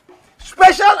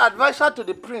 Special advisor to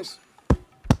the prince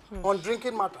on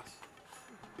drinking matters.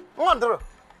 Wonder.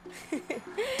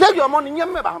 Take your money.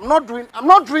 I'm not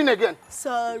doing again.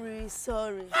 Sorry.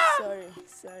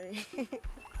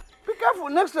 Be careful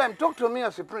next time. Talk to me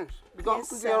as a prince.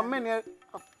 Because yes, there are many. I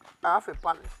have a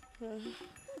palace.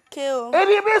 Okay.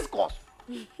 Eddie Biscos.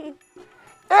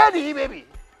 Eddie, baby.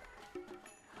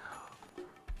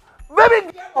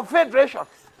 Baby of Federation.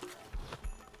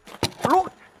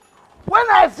 Look, when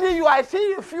I see you, I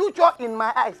see your future in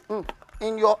my eyes.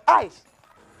 In your eyes.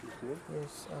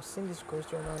 Yes, I've seen this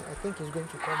question and I think it's going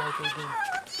to come out again.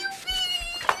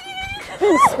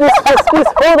 Please,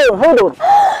 hold on.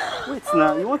 Wait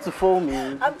now, you want to phone me?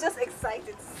 I'm just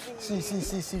excited to see.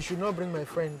 See, you should not bring my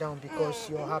friend down because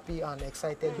you're happy and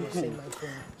excited you're seeing my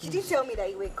friend. You didn't tell me that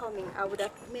you were coming. I would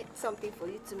have made something for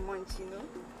you to munch, you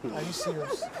know? Are you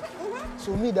serious?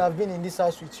 So me that I've been in this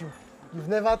house with you, you've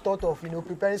never thought of,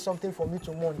 preparing something for me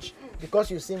to munch because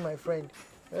you've seen my friend.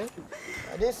 Eh?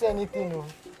 I didn't say anything, no.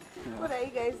 What are you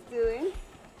guys doing?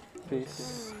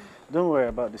 Please, don't worry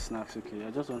about the snacks, okay? I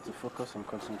just want to focus and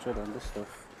concentrate on this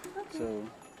stuff, so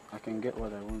I can get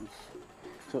what I want.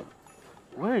 So,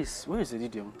 where is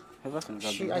Edidium? Ever since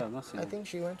I've been there, I've not seen her. I think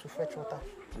she went to fetch water.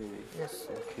 Really? Yes.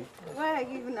 Okay. Yes. Why are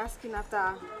you even asking after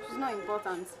her? She's not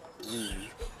important.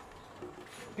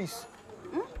 Please,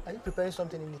 are you preparing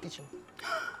something in the kitchen?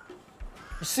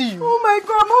 You see you. Oh my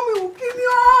God, Mommy will kill me.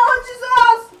 Oh,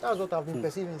 Jesus! That's what I've been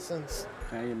perceiving since.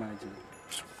 Can you imagine?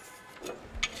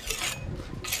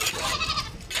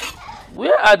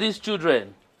 Where are these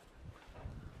children?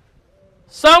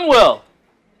 Samuel!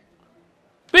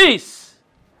 Peace!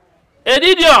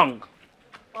 Edidiong!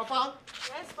 Papa?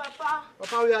 Yes, Papa.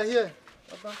 Papa, we are here.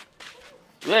 Papa.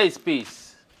 Where is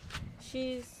Peace?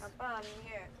 Papa, I'm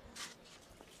here.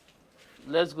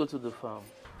 Let's go to the farm.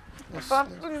 Papa,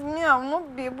 please, me, I will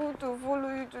not be able to follow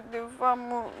you to the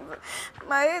farm.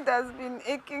 My head has been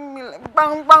aching me like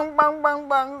bang, bang, bang, bang,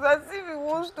 bang, as if it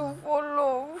wants to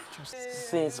follow.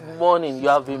 Since morning, you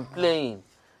have been playing.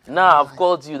 Now I've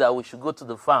called you that we should go to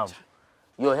the farm.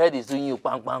 Your head is doing you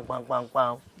bang, bang, bang, bang,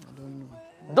 bang.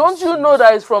 Don't you know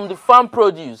that it's from the farm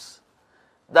produce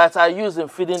that I use in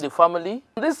feeding the family?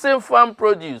 This same farm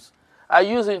produce I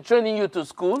use in training you to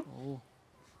school.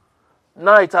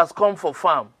 Now it has come for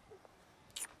farm.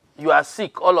 You are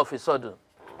sick all of a sudden.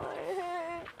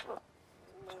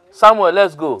 Samuel,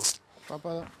 let's go.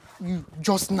 Papa, you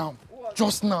just now.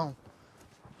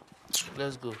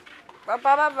 Let's go. Papa,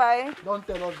 bye-bye. Don't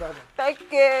tell us that. Take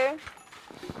care.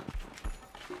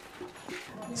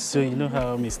 So you know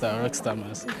how Mr. Rock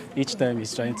stammers each time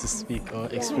he's trying to speak or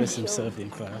express himself in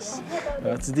class.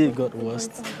 Today it got worse.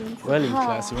 While in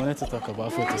class, he wanted to talk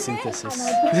about photosynthesis.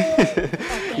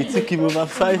 It took him over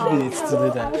 5 minutes to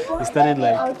do that. He started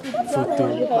like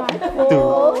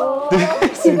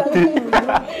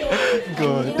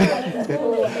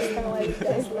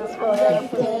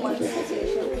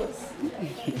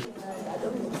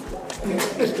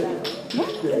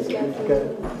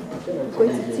Going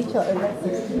to teach her a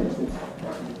lesson.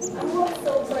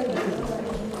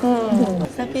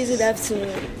 Happy good afternoon.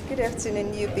 Good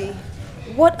afternoon, Yubi.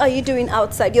 What are you doing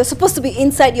outside? You're supposed to be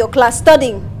inside your class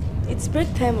studying. It's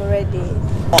break time already.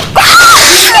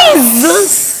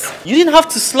 Jesus! You didn't have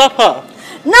to slap her.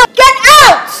 Now get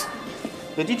out!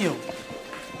 But did you?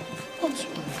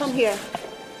 Come here.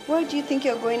 Where do you think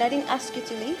you're going? I didn't ask you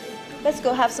to leave. Let's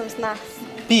go have some snacks.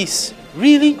 Peace,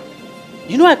 really?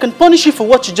 You know I can punish you for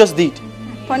what you just did.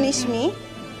 Punish me?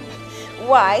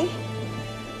 Why?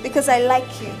 Because I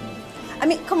like you. I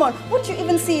mean, come on, what do you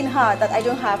even see in her that I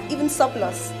don't have? Even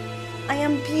surplus. I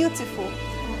am beautiful.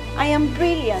 I am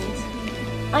brilliant.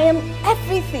 I am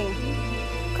everything.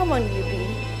 Come on, Yubi.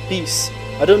 Peace,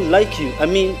 I don't like you. I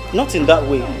mean, not in that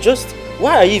way. Just,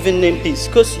 why are you even named Peace?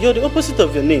 Because you're the opposite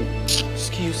of your name.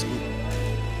 Excuse me.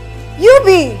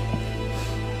 Yubi!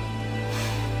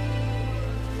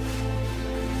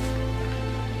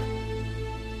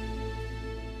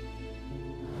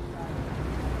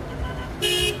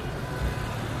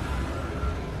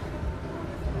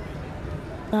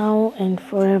 Now and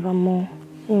forevermore.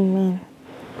 Amen.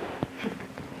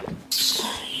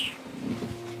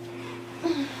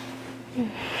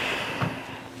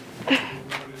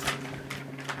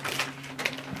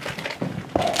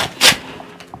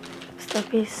 Mr.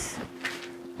 Peace,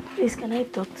 please can I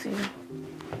talk to you?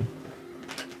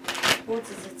 What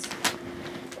is it?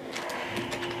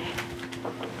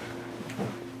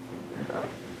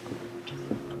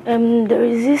 There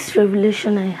is this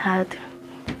revelation I had.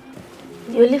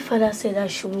 The Holy Father said I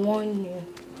should warn you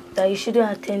that you shouldn't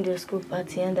attend your school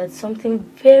party and that something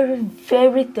very,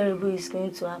 very terrible is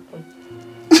going to happen.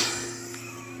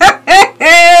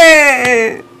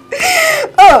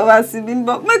 Oh,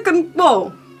 Wasibimbo, make him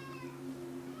go.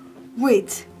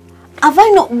 Wait, have I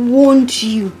not warned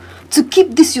you to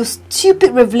keep this your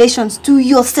stupid revelations to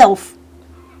yourself?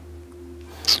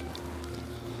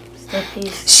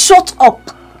 Shut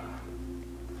up.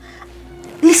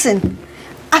 Listen,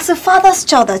 as a father's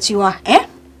child that you are,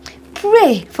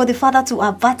 pray for the father to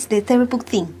avert the terrible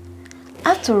thing.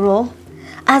 After all,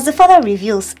 as the father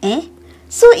reveals,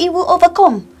 so he will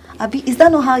overcome. Abi, is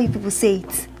that not how you people say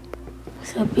it?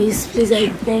 Sir, please, I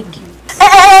beg you.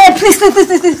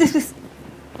 Please.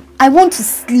 I want to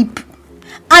sleep.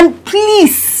 And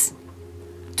please,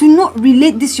 do not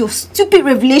relate this your stupid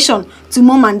revelation to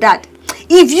mom and dad.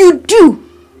 If you do,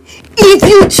 if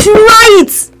you try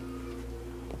it,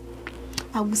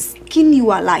 I will skin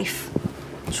you alive.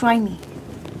 Try me.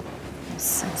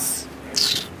 Nonsense.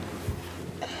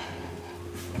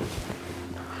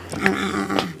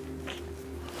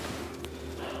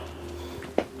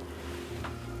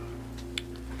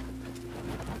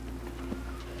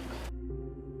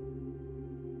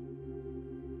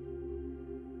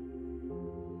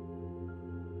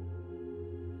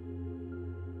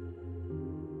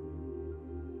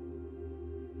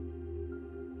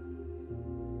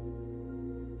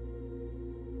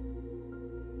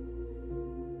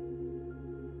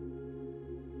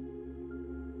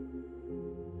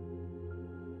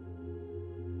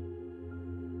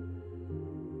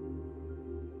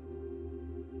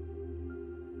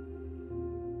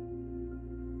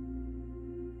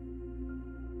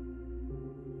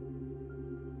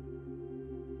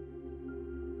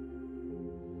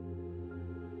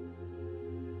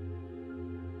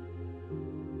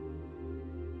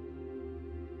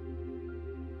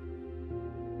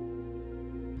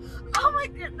 Oh my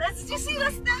goodness, did you see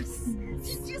the steps?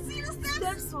 Did you see the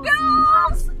steps?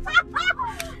 Girls!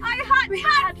 We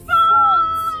had fun!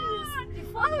 The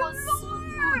fun was so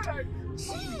good!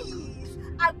 Jeez!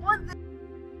 I want the...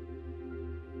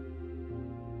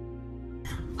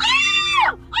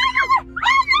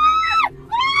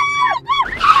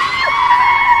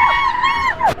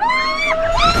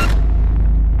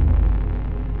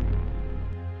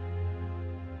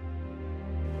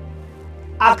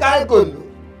 Akaikono.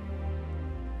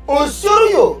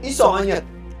 Osorio isonye.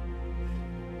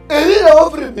 Eli na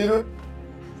ofri minu.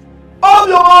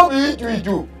 Obyo obi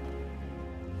itu.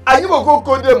 Anyi boko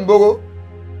kode mbogo.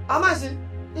 Amasi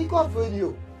iko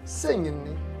video singing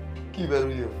ni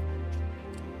kiberu yo.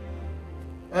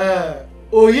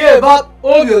 Oye ba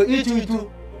obyo itu.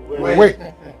 We.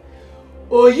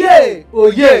 Oye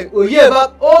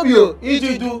ba obyo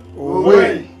itu.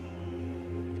 We.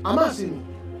 Amasi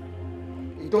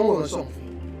don't want something.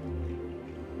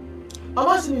 I'm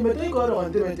asking me, take God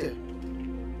on the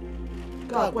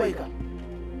car, quaker.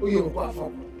 Oh, you go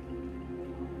for.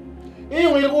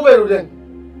 In will go better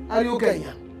then. Are you okay?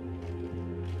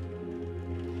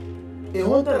 A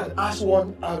hunter that has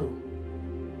one arrow,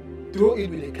 throw it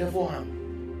with a careful hand.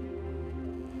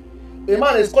 A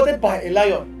man escorted by a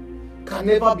lion can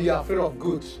never be afraid of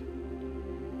goods.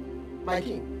 My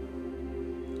king,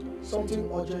 something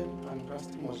urgent and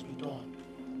drastic must be done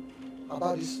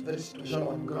about this very situation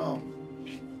on the ground.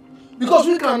 Because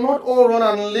we cannot all run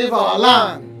and leave our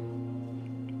land.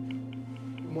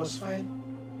 We must find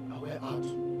a way out.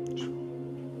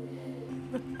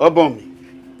 Obomi,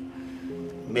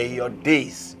 may your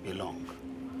days be long.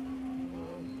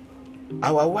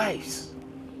 Our wives,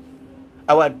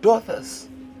 our daughters,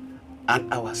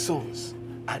 and our sons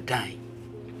are dying.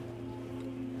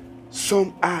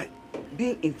 Some are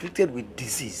being inflicted with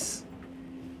disease.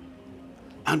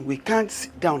 And we can't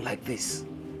sit down like this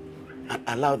and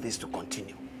allow this to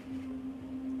continue.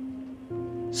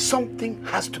 Something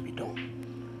has to be done.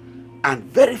 And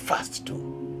very fast too.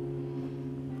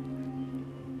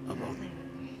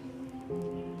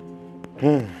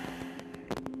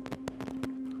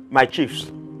 My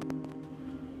chiefs,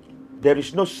 there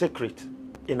is no secret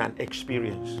in an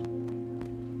experience.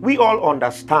 We all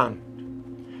understand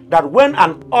that when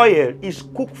an oil is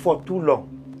cooked for too long,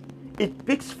 it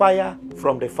picks fire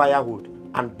from the firewood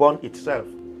and burns itself.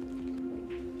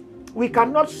 We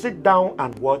cannot sit down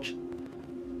and watch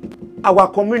our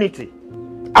community,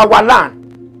 our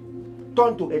land,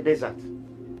 turn to a desert.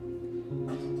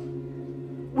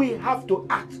 We have to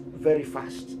act very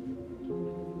fast.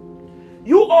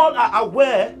 You all are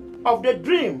aware of the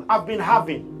dream I've been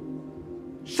having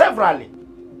severally.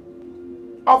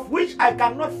 of which I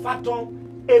cannot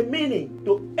fathom a meaning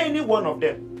to any one of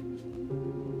them.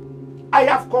 I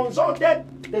have consulted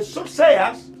the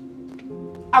soothsayers,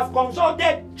 I've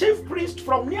consulted chief priests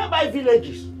from nearby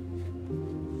villages.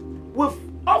 We've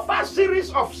offered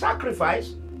series of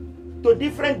sacrifice to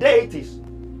different deities,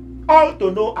 all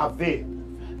to no avail.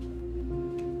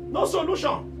 No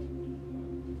solution.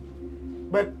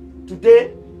 But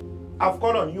today, I've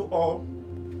called on you all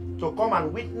to come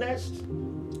and witness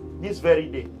this very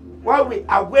day, while we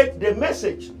await the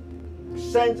message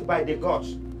sent by the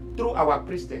gods through our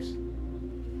priestess.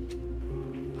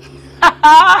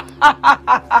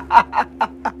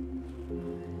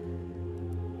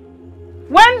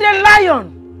 When the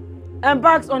lion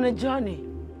embarks on a journey,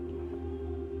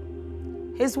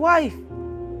 his wife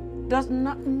does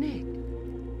not need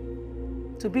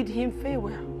to bid him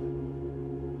farewell,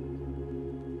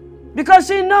 because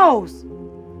she knows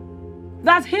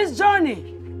that his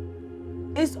journey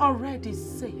is already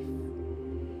safe.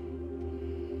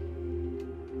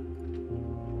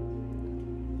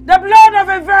 The blood of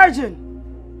a virgin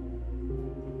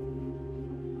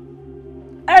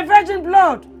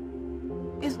blood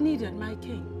is needed, my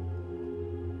king.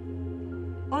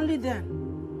 Only then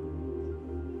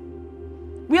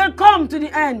we'll come to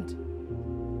the end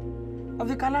of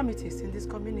the calamities in this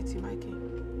community, my king.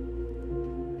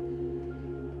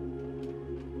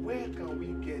 Where can we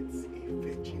get a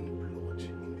virgin blood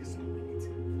in this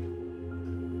community?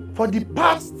 For the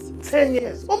past 10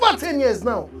 years, over 10 years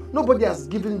now, nobody has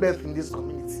given birth in this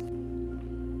community.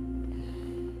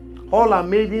 All our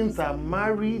maidens are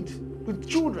married with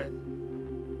children.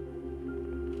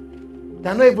 They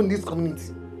are not even in this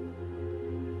community.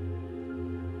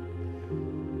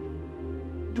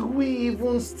 Do we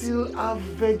even still have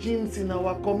virgins in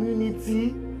our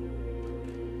community?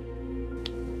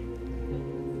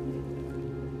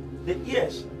 The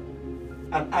ears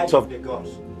and eyes of the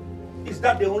gods. Is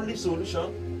that the only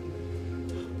solution?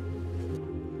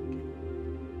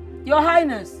 Your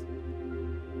Highness,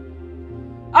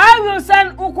 I will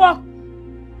send Ukwa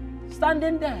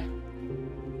standing there.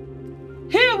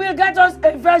 He will get us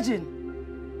a virgin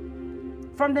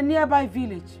from the nearby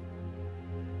village.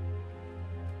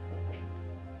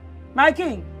 My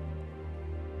king,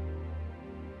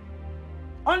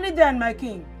 only then, my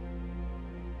king,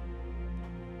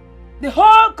 the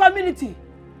whole community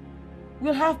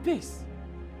will have peace.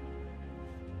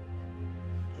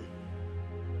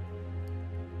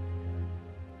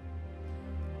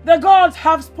 The gods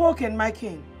have spoken, my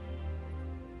king.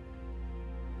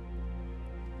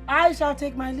 I shall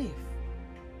take my leave.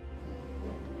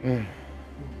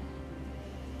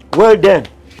 Well then,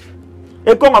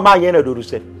 Eko mama yene doru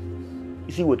said,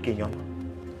 you see what Kenyan?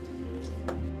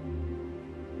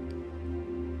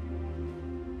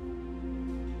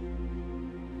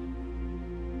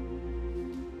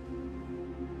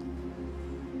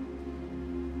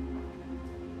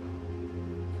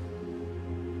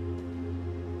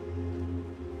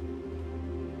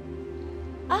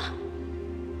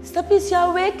 Is you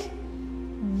awake?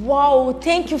 Wow,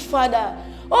 thank you, Father.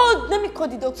 Oh, let me call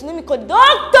the doctor. Let me call the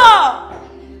doctor.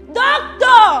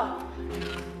 Doctor!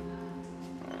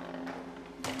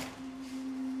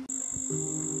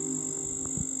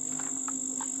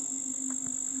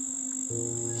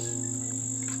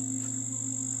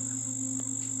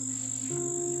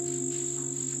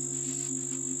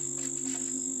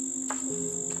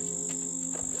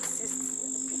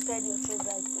 Prepared your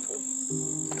favorite today.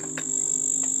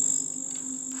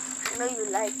 I know you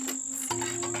like it.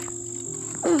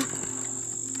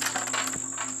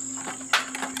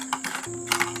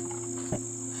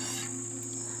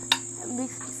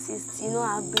 Big sis, you know,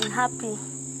 I've been happy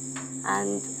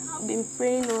and I've been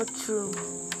praying all through,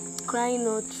 crying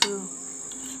all through.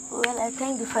 Well, I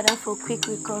thank the Father for quick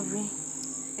recovery.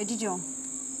 Edijon,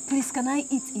 please, can I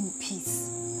eat in peace?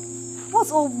 What's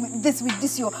all this with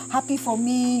this? You're happy for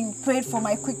me, you prayed for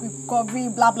my quick recovery,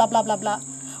 blah, blah, blah, blah, blah.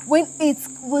 When it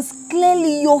was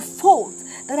clearly your fault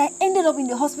that I ended up in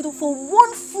the hospital for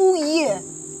 1 full year.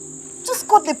 Just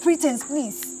cut the pretense,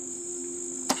 please.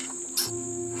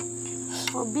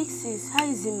 Oh, big sis, how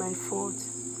is it my fault?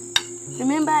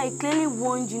 Remember, I clearly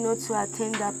warned you not to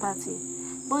attend that party.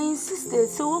 But you insisted,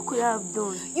 so what could I have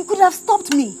done? You could have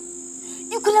stopped me.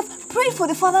 You could have prayed for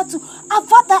the Father to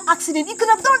avert that accident. You could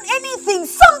have done anything,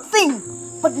 something.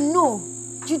 But no,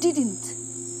 you didn't.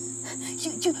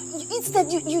 Instead,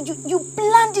 you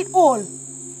planned it all.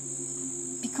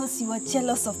 Because you are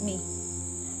jealous of me.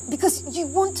 Because you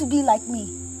want to be like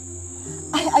me.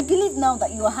 I believe now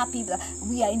that you are happy that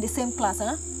we are in the same class,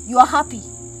 huh? You are happy.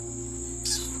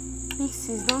 Big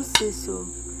sis, don't say so.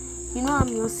 You know I'm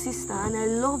your sister and I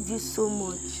love you so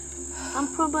much. And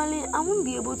probably I won't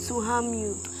be able to harm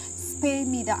you. Spare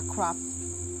me that crap.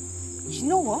 You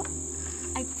know what?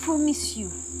 I promise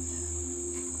you,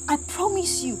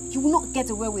 you will not get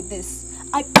away with this.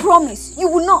 I promise, you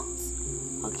will not.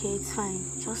 Okay, it's fine.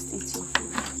 Just eat your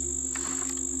food.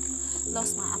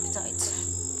 Lost my appetite.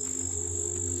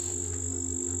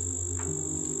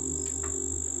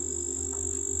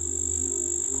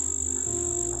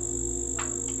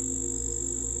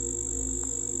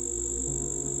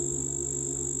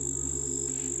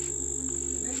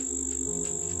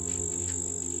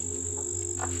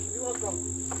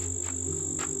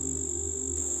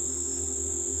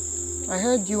 I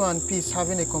heard you and Peace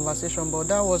having a conversation, but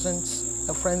that wasn't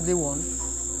a friendly one.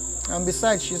 And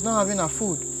besides, she's not having her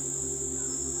food.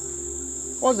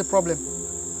 What's the problem?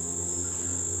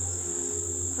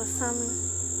 But Sammy,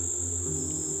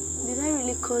 did I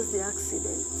really cause the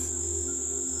accident?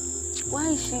 Why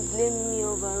is she blaming me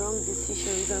over wrong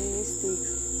decisions and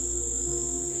mistakes?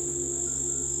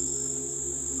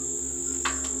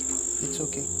 It's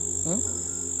okay.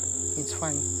 It's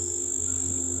fine.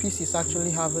 Peace is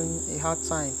actually having a hard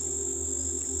time.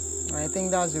 And I think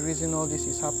that's the reason all this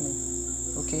is happening.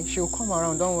 Okay? She'll come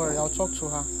around, don't worry, I'll talk to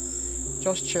her.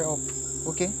 Just cheer up,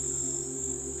 okay?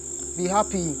 Be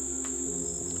happy.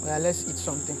 Well, let's eat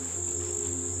something.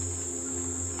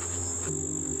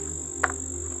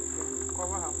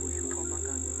 Cover her food, she'll come back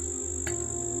and eat.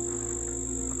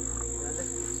 Well,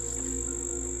 let's eat.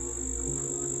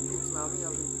 It's now me,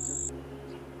 I'll be eating.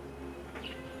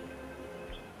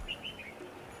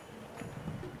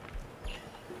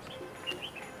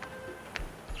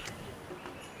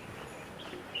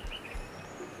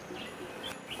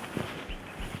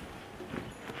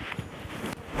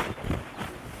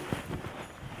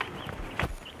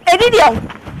 Edidion!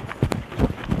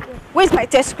 Where's my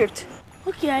test script?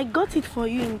 Okay, I got it for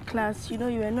you in class. You know,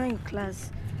 you were not in class.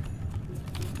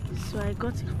 So I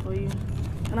got it for you.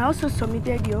 And I also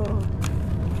submitted your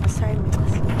assignment.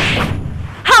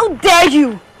 How dare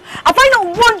you! Have I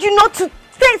not warned you not to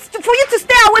for you to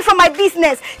stay away from my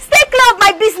business? Stay clear of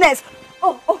my business!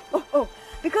 Oh.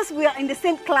 Because we are in the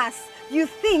same class, you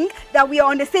think that we are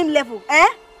on the same level, eh?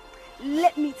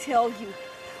 Let me tell you.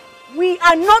 We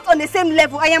are not on the same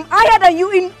level. I am higher than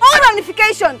you in all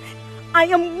ramifications. I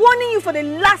am warning you for the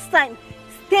last time.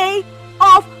 Stay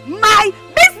off my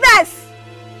business!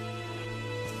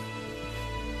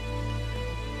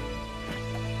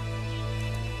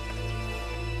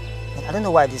 I don't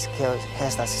know why this girl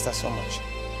hates her sister so much.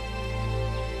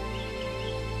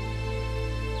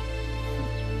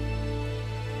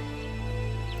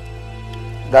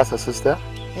 That's her sister?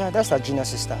 Yeah, that's her junior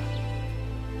sister,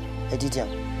 Edidion.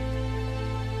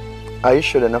 Are you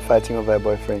sure they're not fighting over a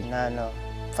boyfriend? Nah, no.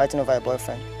 Fighting over a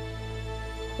boyfriend.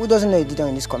 Who doesn't know Edidion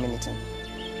in this community?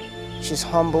 She's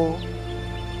humble,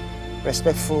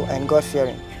 respectful, and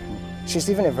God-fearing. She's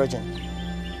even a virgin.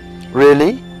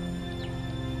 Really?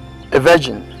 A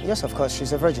virgin? Yes, of course,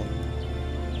 she's a virgin.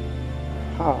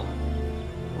 Oh,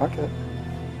 okay.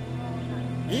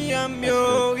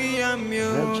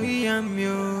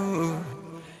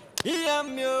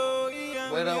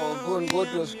 Whether I'm going to go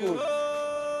to school,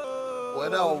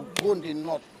 whether I'm going to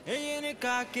not,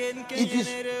 it is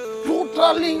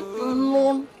totally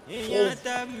none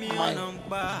of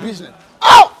my business.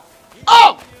 Oh!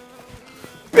 Oh!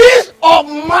 Peace of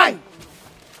mind!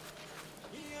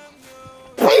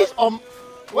 Peace of...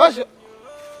 Where's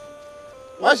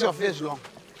your face long?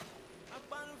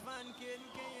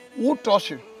 Who touched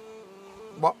you?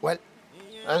 But, well,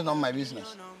 that's not my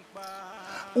business.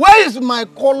 Where is my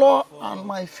color and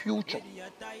my future?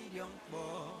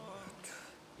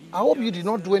 I hope you did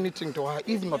not do anything to her.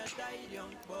 If not,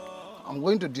 I'm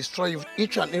going to destroy you,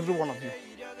 each and every one of you.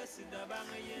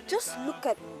 Just look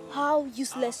at how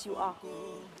useless you are.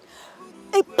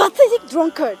 A pathetic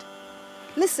drunkard.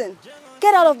 Listen,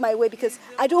 get out of my way because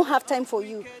I don't have time for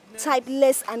you.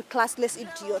 Typeless and classless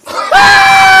idiot.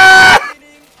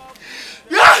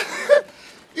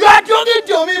 You are talking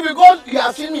to me because you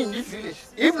have seen me in this village.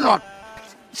 If not,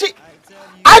 see,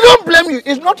 I don't blame you.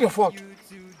 It's not your fault.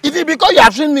 It is because you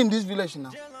have seen me in this village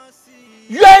now.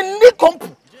 You are a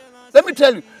nincompoop. Let me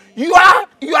tell you, you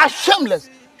are shameless.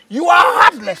 You are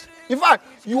heartless. In fact,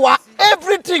 you are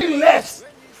everything less.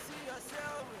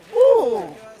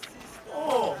 Oh,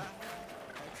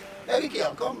 Eric,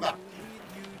 come back.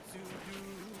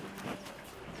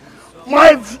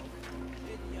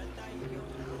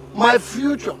 My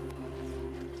future.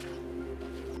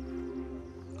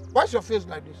 Why's your face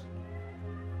like this?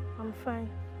 I'm fine.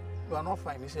 You are not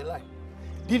fine. It's a lie.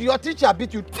 Did your teacher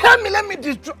beat you? Tell me, let me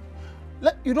destroy.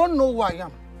 You don't know who I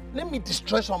am. Let me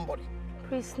destroy somebody.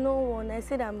 Please, no one. I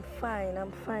said I'm fine.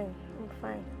 I'm fine. I'm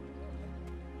fine.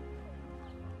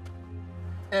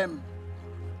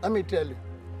 Let me tell you.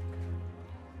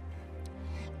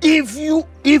 If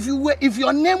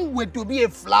your name were to be a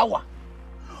flower,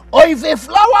 or if a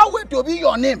flower were to be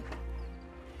your name,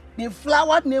 the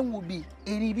flower name would be a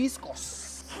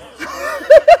hibiscus.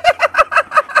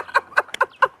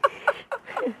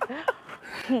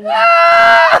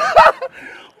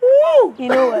 You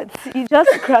know what? You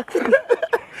just cracked me.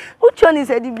 Which one is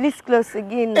a hibiscus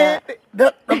again?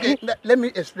 Okay, let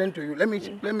me explain to you. Let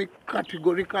me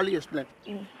categorically explain.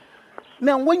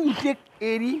 Now, when you take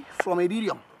eri from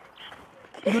Iridium,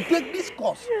 you take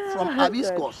discourse from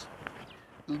hibiscus,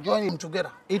 you join them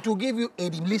together. It will give you a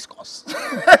hibiscus.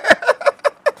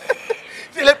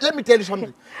 See, let me tell you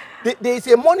something. There is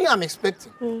a money I'm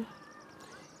expecting.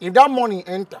 If that money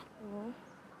enter,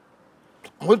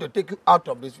 I'm going to take you out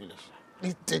of this village.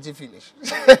 This dirty village.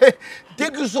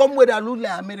 Take you somewhere that looks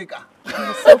like America.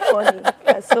 It's so funny.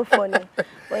 That's so funny.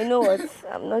 But you know what?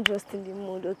 I'm not just in the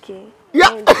mood, okay?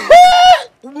 Yeah.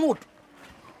 Mood.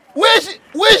 Where's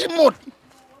mood?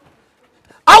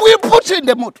 I will put you in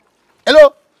the mood.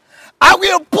 Hello? I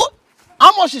will put.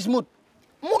 How much is mood?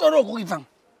 Mood or no give.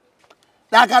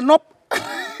 I cannot.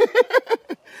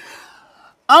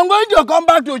 I'm going to come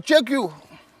back to check you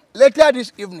later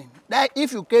this evening. That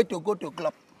if you care to go to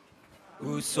club.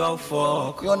 You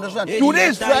understand? Today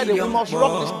is Friday. We must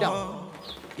rock this down.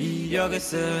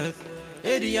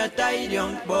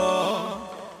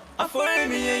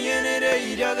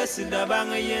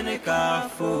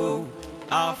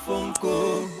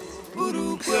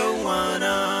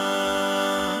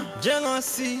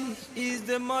 Jealousy is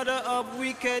the mother of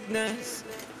wickedness.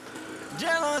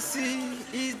 Jealousy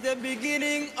is the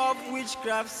beginning of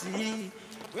witchcraft. See,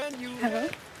 when you Hello?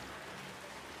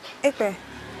 Ekpe,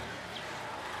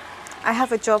 I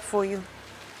have a job for you.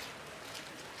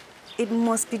 It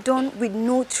must be done with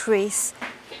no trace,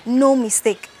 no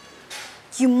mistake.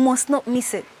 You must not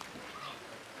miss it.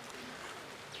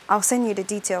 I'll send you the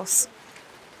details.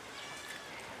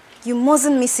 You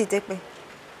mustn't miss it, Ekpe.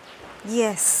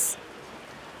 Yes.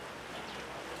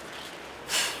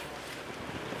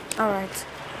 All right.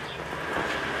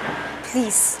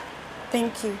 Please.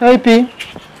 Thank you. Hey, P.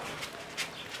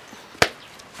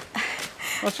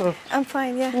 What's up? I'm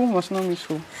fine, yeah. Who must not miss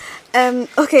who?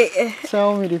 Okay.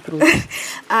 Tell me the truth.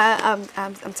 I'm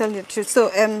telling you the truth.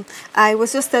 So, I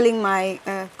was just telling my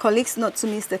colleagues not to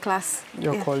miss the class.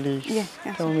 Your colleagues? Yeah.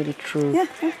 Tell me the truth. Yeah.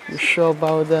 You sure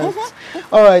about that?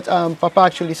 All right. Papa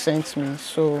actually sent me,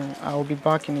 so I'll be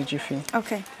back in a jiffy.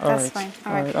 Okay, All that's right. fine.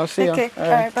 All right. I'll see you. Okay. All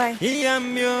right, bye.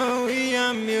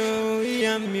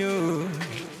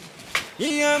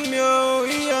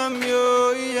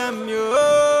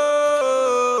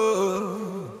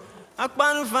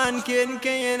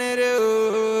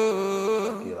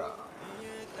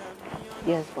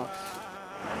 Yes, boss.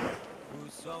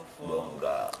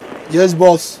 Yes,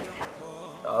 boss.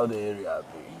 How the area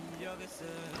be?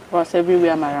 Boss,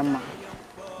 everywhere, Marama.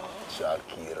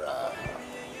 Shakira.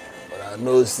 But I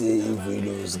know say if we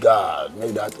lose God,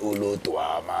 make that Olo to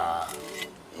Ama.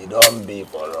 It don't be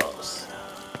for us.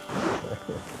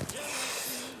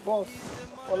 Boss,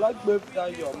 I like to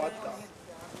that your matter.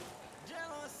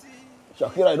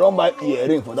 Shakira, you don't buy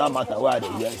earring for that matter where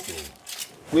they hear say.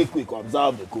 Quick,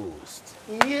 observe the coast.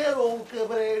 Oh,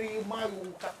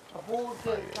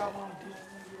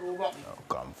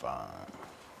 come fine.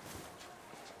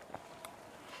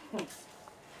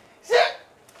 See,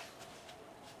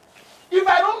 if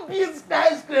I don't build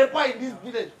skyscraper in this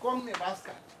village, come me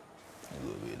basket.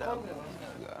 Come me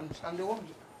basket. And they won't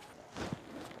do.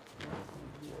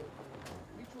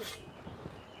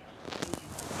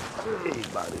 Hey,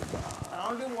 buddy. I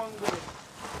only want to go.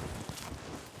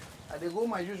 I go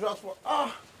my usual spot.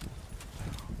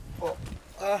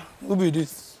 Who be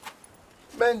this?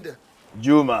 Bende.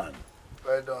 Jew man.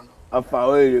 Well done. How far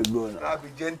away you go now? I be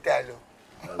gentle.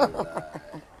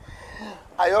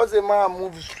 I also man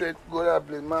move straight, go that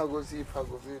place, man go see if I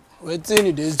go fit. Waiting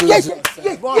you this do. Yes.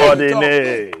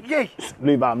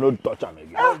 Leave him, no touch him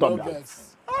again. Stop that.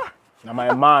 Now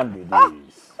my man did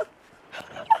this.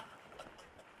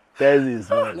 Tell this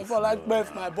man. If I like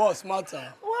Beth, my boss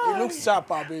matter. He looks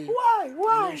sharp, Abi. Why? He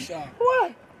looks sharp.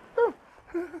 Why?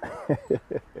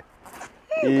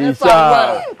 He's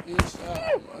sharp.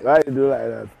 Why you do like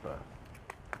that, man?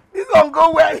 This don't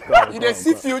go well. You dey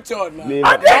see future now. Leave I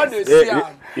him. don't dey see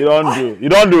am. You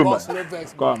don't do, Boss, man. no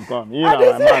vex, Come. You know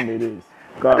my man did this.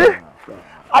 Come now.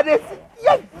 I dey see.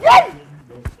 Yes.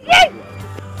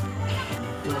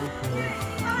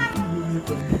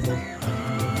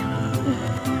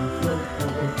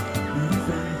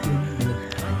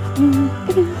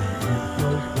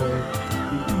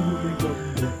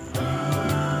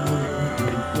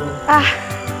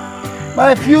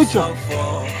 My future.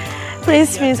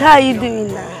 Prince, how are you doing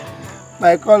now?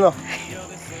 My color.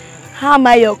 How am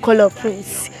I your color,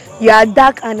 Prince? You are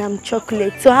dark and I'm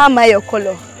chocolate. So how am I your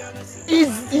color?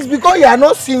 It's because you are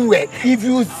not seeing well. If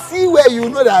you see well, you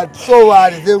know that so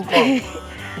are the same color.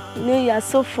 No, you are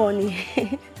so funny.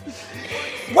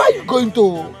 Why are you going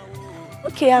to?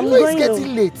 Okay, I'm you know going it's getting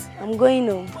home. late. I'm going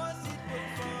home.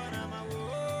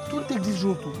 Don't take this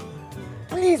road too.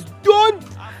 Please don't.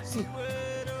 See.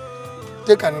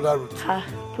 Take another route. Ah,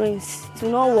 Prince, it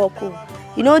will not work. Oh.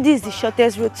 You know this is the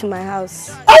shortest route to my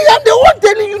house. I am the one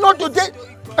telling you not to take.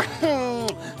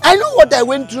 I know what I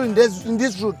went through in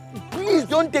this route. Please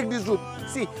don't take this route.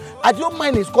 See, I don't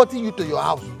mind escorting you to your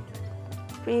house.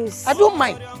 Prince. I don't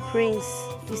mind. Prince,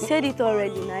 you said it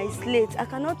already now. It's late. I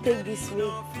cannot take this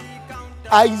way.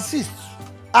 I insist.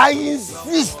 I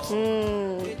insist.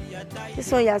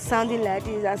 This one you are sounding like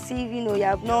this as if you know you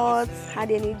have not had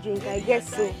any drink. I guess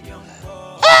so.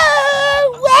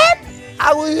 What?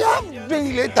 I will have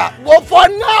drink later. But for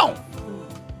now,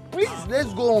 please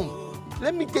let's go home.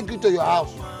 Let me take you to your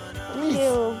house. Please.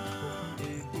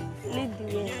 Okay, lead the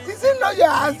way. This is not your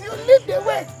house. You lead the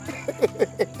way.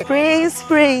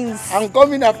 Prince. I'm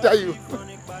coming after you.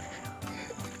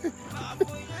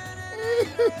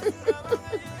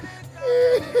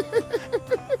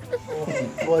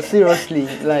 But seriously,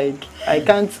 like I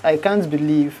can't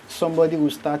believe somebody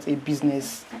will start a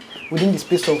business within the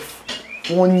space of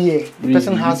 1 year. The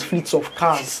person has fleets of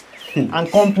cars and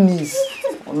companies.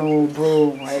 Oh no,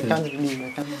 bro, I can't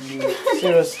believe.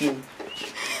 Seriously.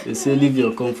 They say leave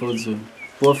your comfort zone.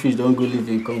 Poor fish don't go live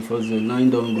in comfort zone. Now you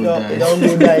don't go die. Don't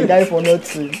go die for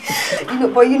nothing. No,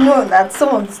 but you know that some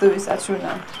of the stories are true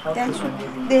now. They're true.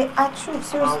 They are true,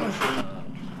 seriously.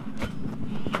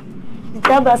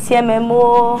 Thank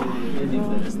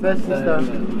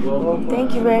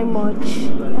you very much.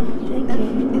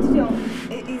 Thank you.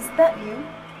 Is that you?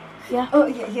 Yeah. Oh,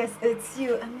 yes, it's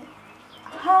you. I mean,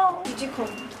 how did you come?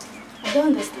 I don't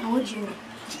understand. What do you mean?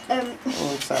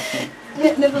 What's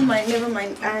happening? Never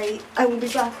mind. I will be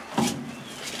back.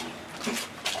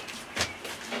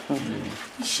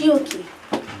 Is she okay?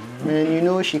 Man, you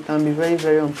know she can be very,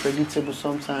 very unpredictable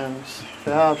sometimes.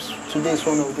 Perhaps today is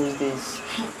one of those days.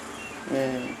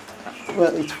 Man.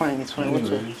 Well, it's fine. What's up?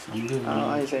 I'm good.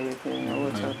 How is everything?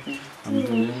 What's happening? I'm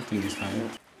doing everything is fine.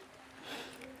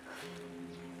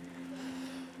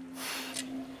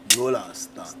 Yola,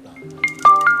 start.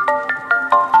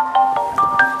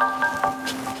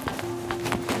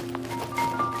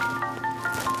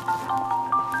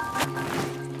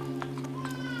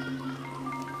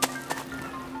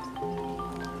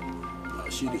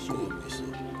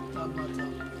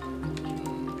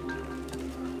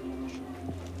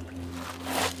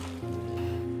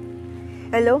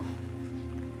 Hello?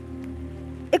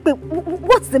 Ekpe,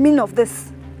 what's the meaning of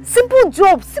this? Simple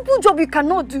job you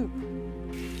cannot do.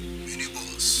 Mini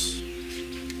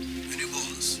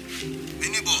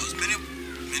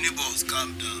boss, calm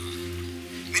down.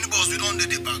 Mini boss, we don't do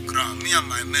the background. Me and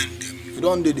my men, them. We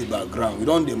don't do the background. We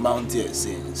don't do mount here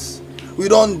since. We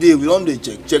don't do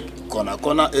check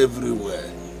corner everywhere.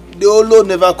 The Olo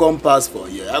never come pass for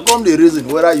here. I come the reason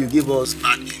whether you give us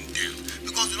bad intel.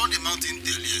 Because we don't the mount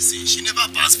intel here since. She never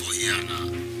passed for here now.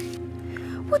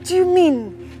 What do you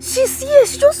mean? She's here.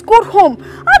 She just got home.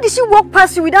 How did she walk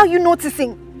past you without you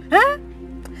noticing? Huh?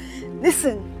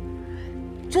 Listen,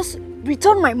 just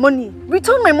return my money.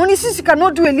 Return my money since you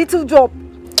cannot do a little job.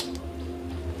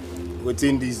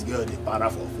 Within this girl, the para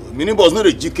for food. Mini boss no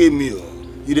the GK meal.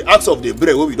 You the ask of the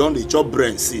bread where we don't the chop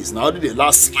bread since. Now the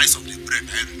last slice of the bread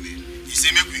I remain. You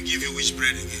say make we give you which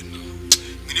bread again now.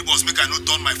 Mini boss make I not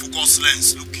turn my focus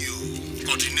lens. Look you.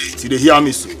 Coordinate. You dey hear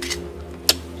me so.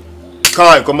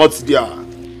 Kai come out there.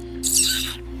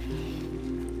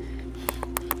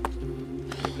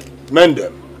 Mend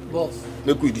them. Boss.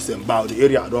 Make we disembowel the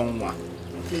area I don't want.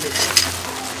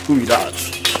 Who is that?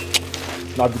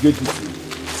 Navigate with you.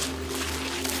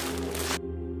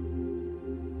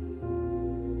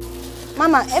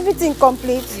 Mama, everything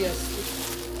complete? Yes.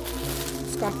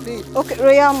 It's complete. Okay,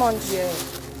 Royal Munch. Yeah.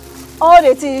 All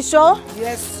the things, sure?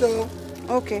 Yes, so.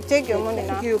 Okay, take your money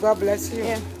now. Thank you. God bless you.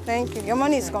 Yeah, thank you. Your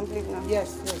money is complete now.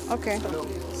 Yes. Okay.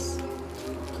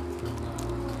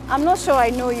 I'm not sure I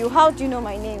know you. How do you know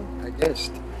my name? I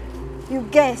guessed. You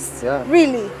guessed? Yeah.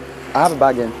 Really? I have a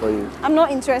bargain for you. I'm not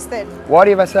interested. What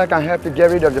if I say I can help you get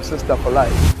rid of your sister for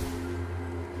life?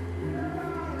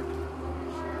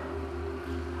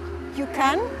 You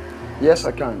can? Yes,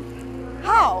 I can.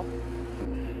 How?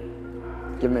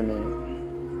 Give me a minute.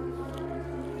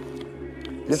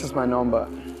 This is my number.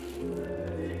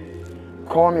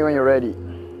 Call me when you're ready.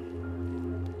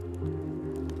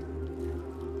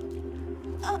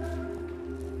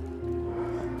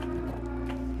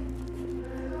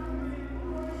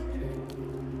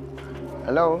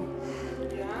 Hello?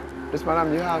 Yeah? Yes,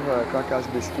 madam, you have crackers,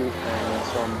 biscuit, and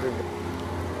some drink.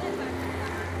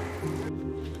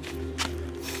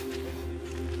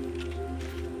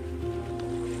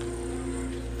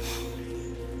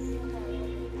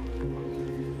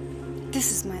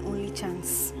 This is my only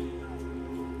chance.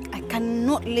 I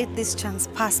cannot let this chance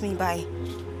pass me by.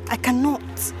 I cannot.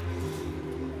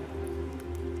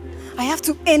 I have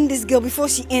to end this girl before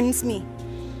she ends me.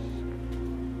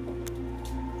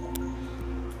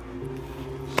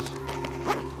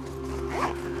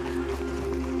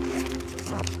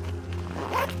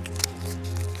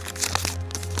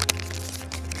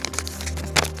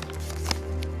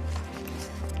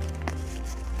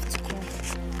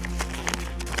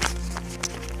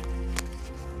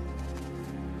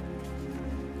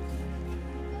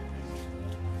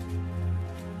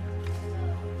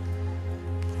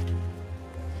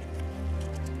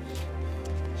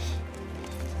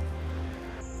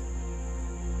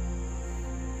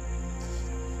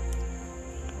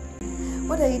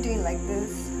 What are you doing like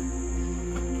this?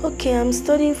 Okay, I'm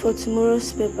studying for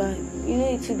tomorrow's paper. You know,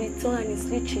 it will be tongue and it's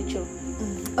literature.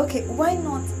 Okay, why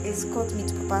not escort me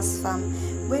to Papa's farm?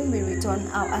 When we return,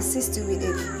 I'll assist you with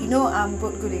it. You know, I'm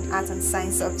both good in art and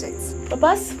science subjects.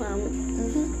 Papa's farm?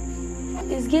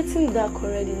 It's getting dark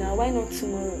already now. Why not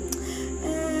tomorrow?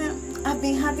 I've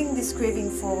been having this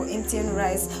craving for MTN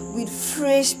rice with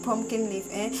fresh pumpkin leaf.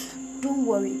 Don't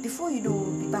worry, before you know,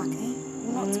 we'll be back.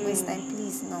 Not waste time,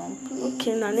 please, no, please.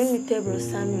 Okay, now let me tell Bro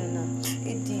Samuel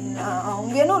now.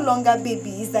 We are no longer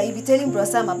babies that you'll be telling Bro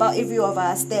Sam about every of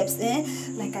our steps.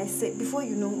 Like I said, before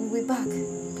you know, we'll be back.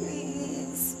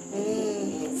 Please.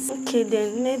 Please. Okay,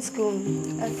 then let's go.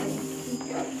 Okay.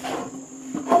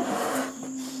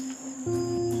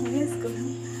 Let's go.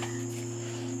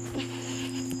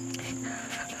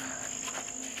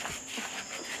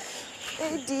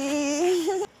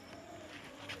 Eddie.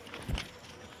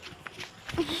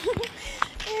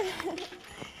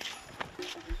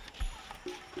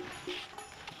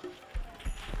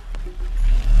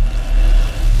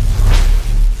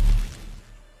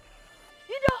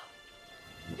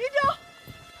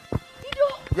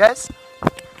 Yes?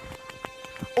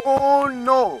 Oh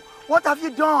no! What have you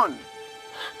done?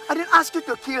 I didn't ask you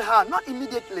to kill her, not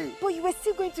immediately. But you were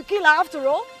still going to kill her after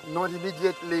all? Not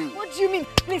immediately. What do you mean?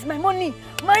 Please, my money!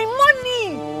 My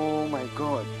money! Oh my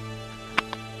God.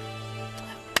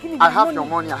 Give me I my have money. your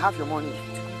money, I have your money.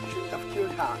 You shouldn't have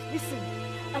killed her. Listen,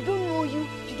 I don't know you,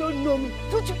 you don't know me.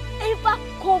 Don't you ever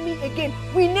call me again.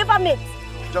 We never met.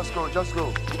 Just go, just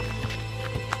go.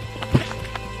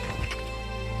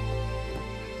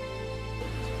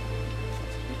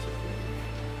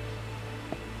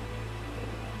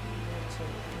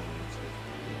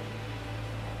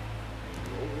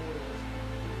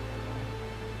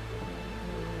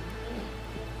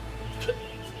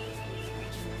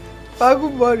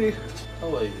 Good morning.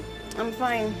 How are you? I'm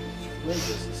fine. Where's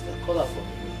your sister? Call her for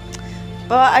me.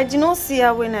 But I did not see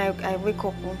her when I wake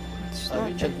up. Have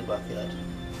you checked the backyard?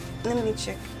 Let me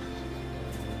check.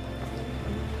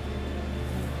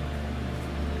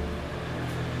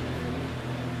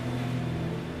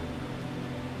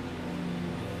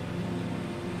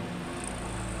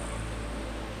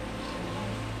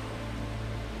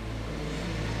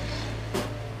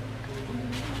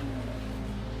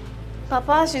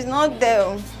 Papa, she's not there.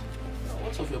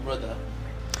 What's of your brother?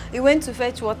 He went to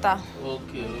fetch water.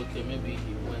 Okay, maybe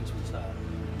he went with her.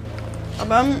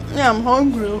 I'm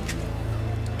hungry.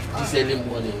 This early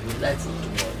morning, you like it too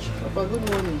much. Papa, good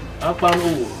morning.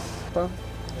 Papa.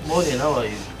 Morning, how are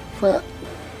you? Fine.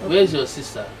 Where's your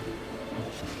sister?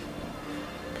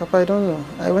 Papa, I don't know.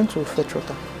 I went to fetch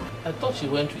water. I thought she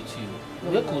went with you.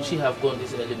 Where could she have gone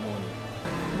this early morning?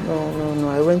 No,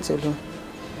 I went alone.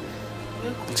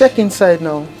 Check inside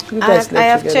now. You guys I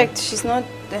have together. checked. She's not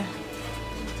there.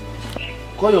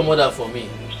 Call your mother for me.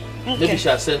 Okay. Maybe she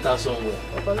has sent her somewhere.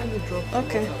 Papa, let me drop.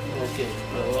 Okay. Okay,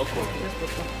 you're welcome. Yes,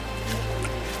 Papa.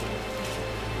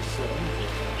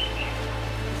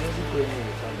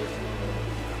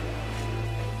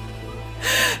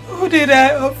 Who did I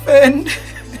offend?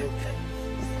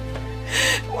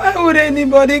 Why would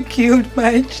anybody kill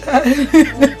my child?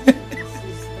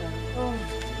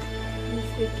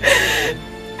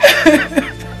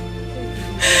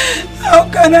 How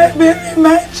can I bury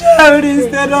my child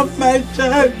instead of my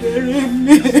child burying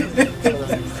me?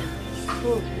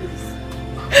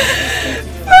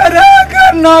 But I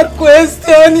cannot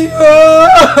question you.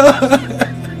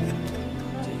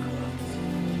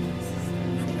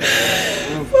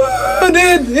 you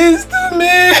did this to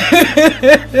me?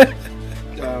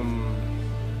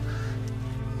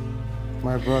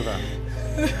 My brother,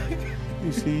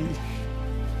 you see,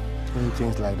 when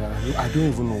things like that, I don't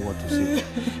even know what to say.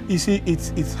 You see,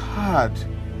 it's hard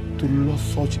to lose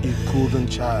such a golden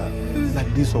child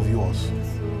like this of yours.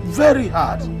 Very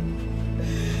hard.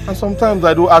 And sometimes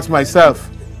I do ask myself,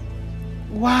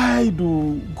 why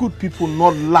do good people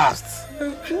not last?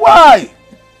 Why?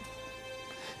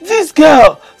 This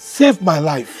girl saved my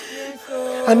life.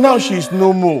 And now she's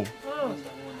no more.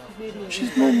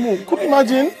 She's no more. Could you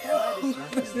imagine?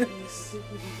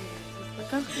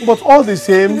 But all the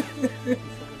same,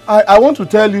 I want to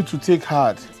tell you to take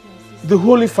heart. The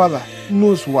Holy Father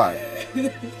knows why.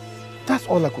 That's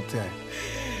all I could tell.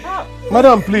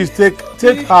 Madam, please, take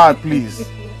heart, please.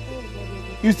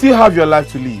 You still have your life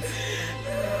to live.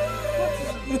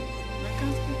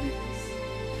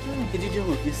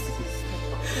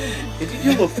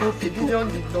 Edidion of no people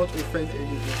did not offend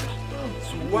anybody.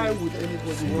 So why would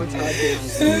anybody want her dead?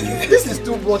 This is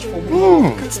too much for me.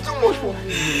 It's too much for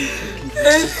me.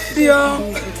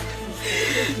 Edidion!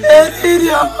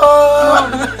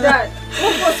 Dad,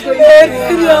 what's going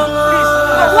on?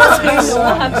 What's going on?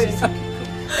 What happened?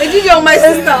 Edidion, my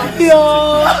sister.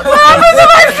 What happened to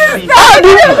my sister?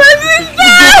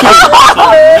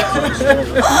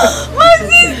 My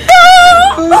sister!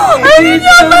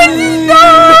 Edidion, my sister!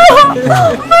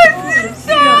 My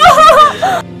sister!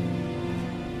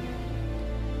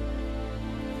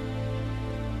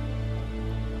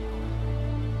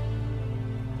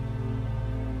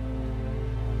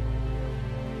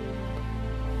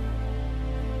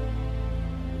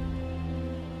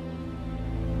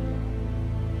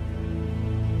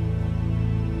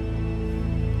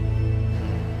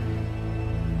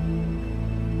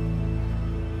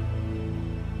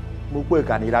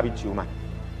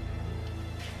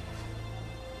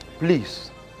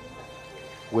 Please,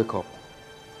 wake up.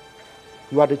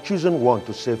 You are the chosen one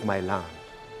to save my land.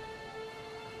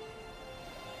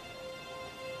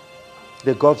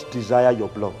 The gods desire your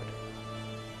blood.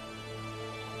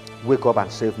 Wake up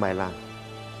and save my land.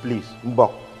 Please,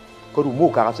 Mbok. Kodu mu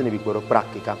karasene bikoro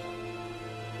praktika.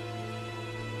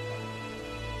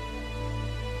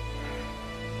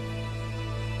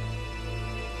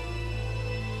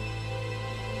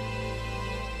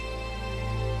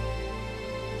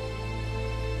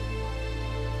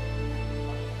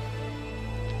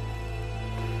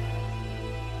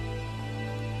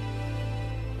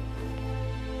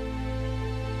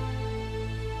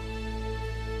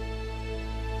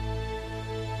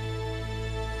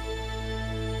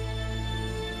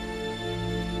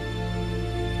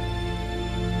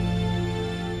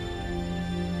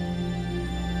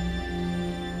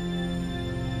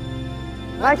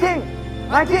 My king!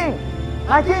 My king!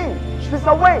 My king! She's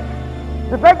awake!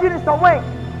 The virgin is awake!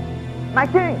 My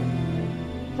king!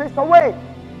 She's awake!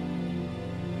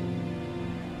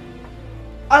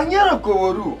 Anyara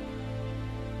koworu.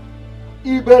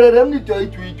 Ibererem ni to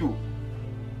itu.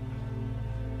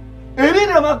 Eri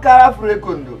na makara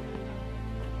frekondo.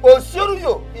 Osuru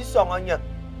yo isonganya.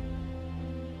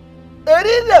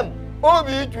 Eri dem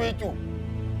obi itu.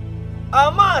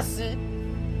 Amasi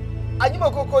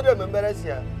Ajima koko de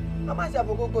memberasia. Amasi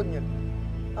apokoko nyen.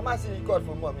 Amasi record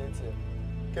for mom yente.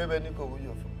 Kebe ni ko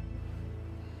wuyo fo.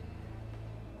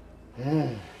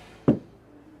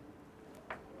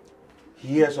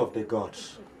 Years of the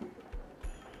gods.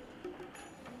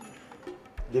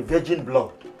 The virgin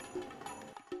blood.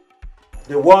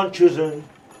 The one chosen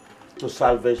to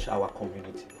salvage our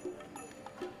community.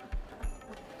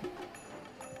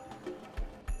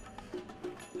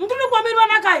 Ndulu kwa mirwa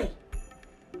nakai.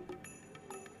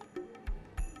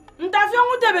 Ntafio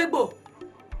ngutebegbo.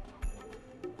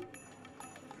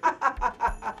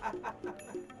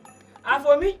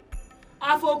 Afomi,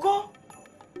 Afoko,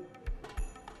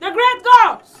 the great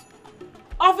gods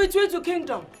of Ituitu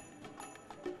Kingdom,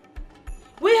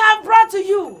 we have brought to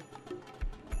you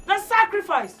the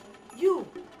sacrifice you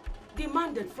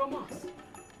demanded from us.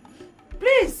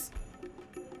 Please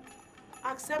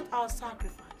accept our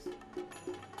sacrifice.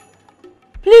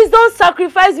 Please don't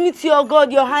sacrifice me to your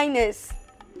God, your highness.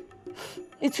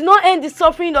 It will not end the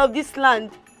suffering of this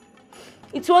land.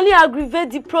 It will only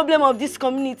aggravate the problem of this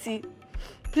community.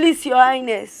 Please, your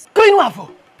highness.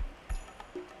 Koinwafo!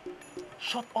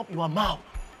 Shut up your mouth.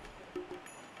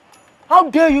 How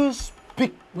dare you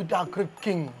speak with our great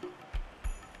king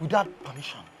without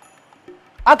permission?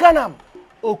 Akanam,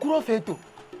 Okuro Feto,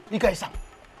 Ikaisam.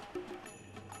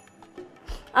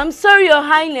 I'm sorry, your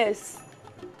highness.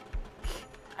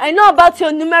 I know about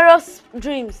your numerous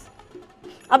dreams,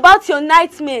 about your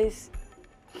nightmares.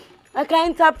 I can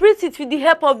interpret it with the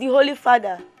help of the Holy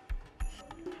Father.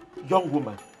 Young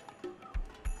woman,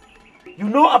 you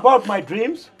know about my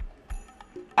dreams?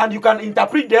 And you can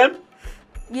interpret them?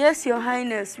 Yes, Your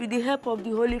Highness, with the help of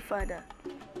the Holy Father.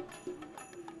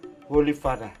 Holy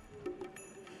Father.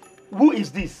 Who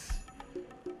is this?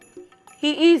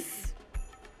 He is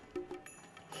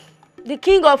the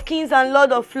King of Kings and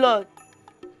Lord of Lords.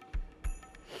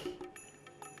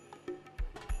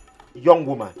 Young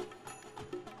woman,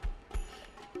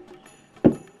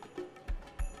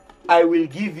 I will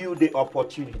give you the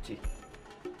opportunity.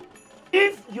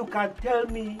 If you can tell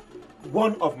me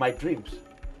one of my dreams,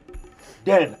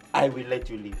 then I will let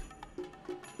you live.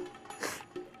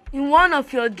 In one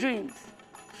of your dreams,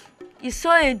 you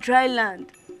saw a dry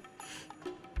land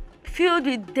filled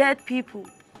with dead people,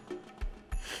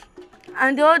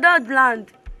 and the other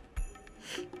land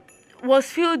was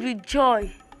filled with joy,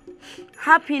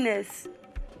 happiness.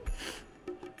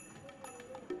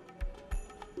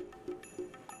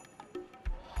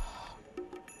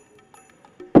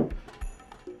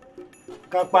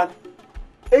 Kakpan,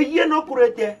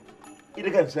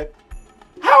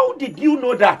 how did you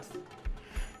know that?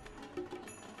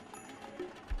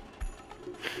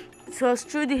 It was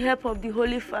through the help of the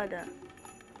Holy Father.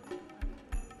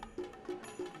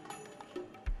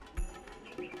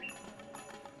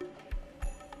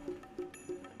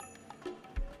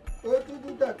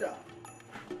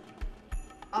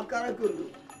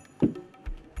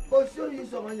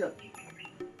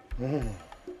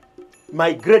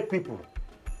 My great people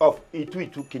of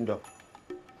Itu Kingdom,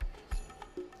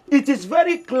 it is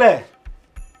very clear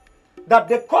that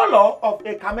the color of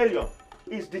a chameleon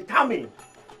is determined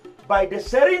by the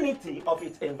serenity of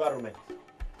its environment.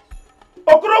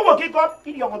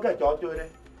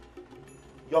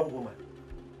 Young woman,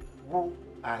 who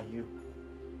are you?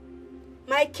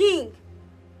 My king,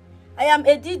 I am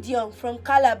Edidion from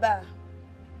Calabar.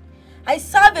 I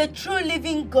serve a true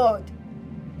living God,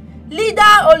 leader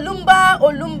Olumba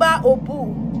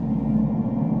Obu,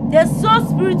 the sole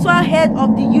spiritual head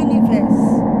of the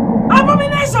universe.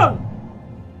 Abomination!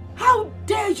 How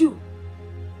dare you?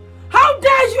 How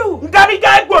dare you?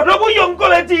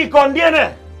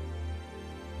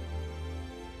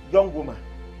 Young woman,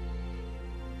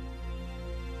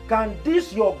 can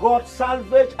this your God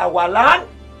salvage our land?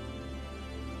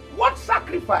 What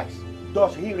sacrifice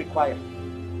does he require?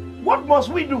 What must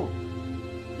we do?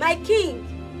 My king,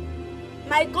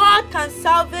 my God can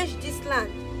salvage this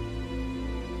land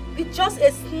with just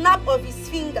a snap of his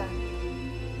finger.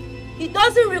 He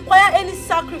doesn't require any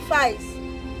sacrifice.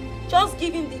 Just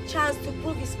give him the chance to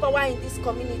prove his power in this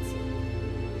community.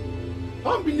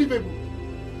 Unbelievable.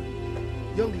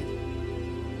 Young lady,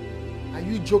 are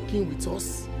you joking with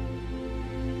us?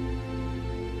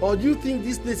 Or do you think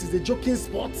this place is a joking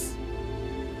spot?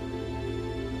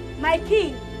 My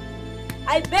king,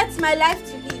 I bet my life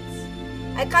to it.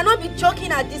 I cannot be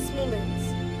joking at this moment.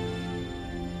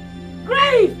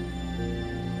 Grave!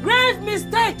 Grave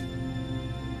mistake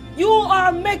you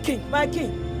are making, my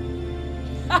king.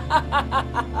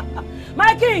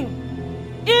 My king,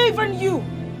 even you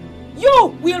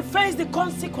will face the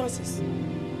consequences.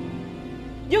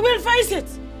 You will face it.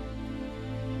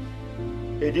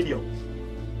 Edidion,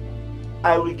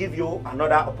 I will give you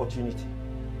another opportunity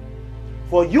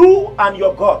for you and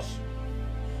your gods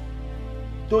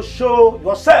to show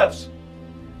yourselves.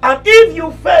 And if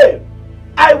you fail,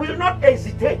 I will not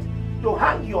hesitate to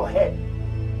hang your head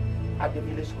at the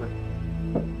village square.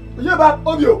 Yobab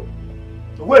Obio!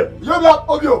 Wait! Yobab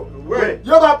Obio! Wait!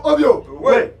 Yobab Obio!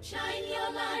 Wait! Shine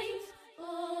your light,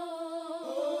 oh,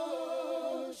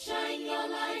 shine your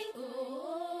light,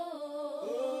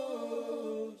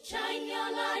 oh, shine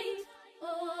your light,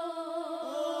 oh,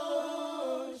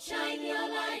 shine your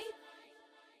light.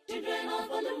 Children of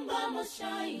Olumba must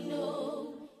shine,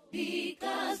 oh,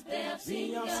 because they have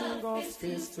seen God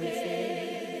face to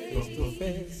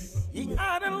face. We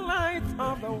are the light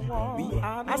of the world. We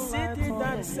are a city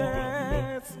that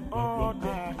sets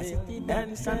order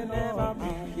and can never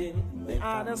be hid. We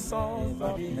are the sons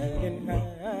of heaven.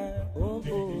 Oh,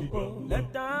 oh, oh.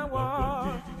 Let the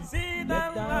world see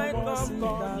the light of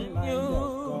God in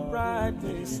you.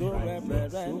 Brightly so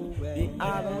reverent. We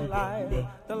are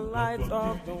the light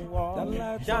of the world.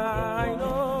 Shine,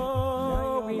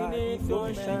 oh, we need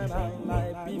to shine our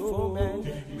light before men.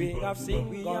 We have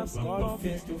seen God's God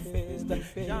face to face.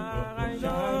 Shine,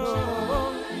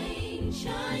 shine, shine,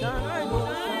 shine,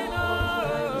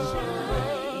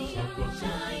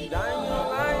 your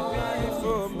light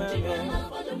before men.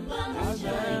 As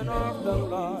men of the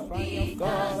Lord, of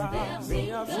God, we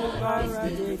have seen God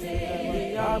ready.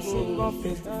 We have seen God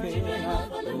face to face.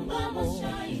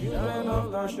 Shine,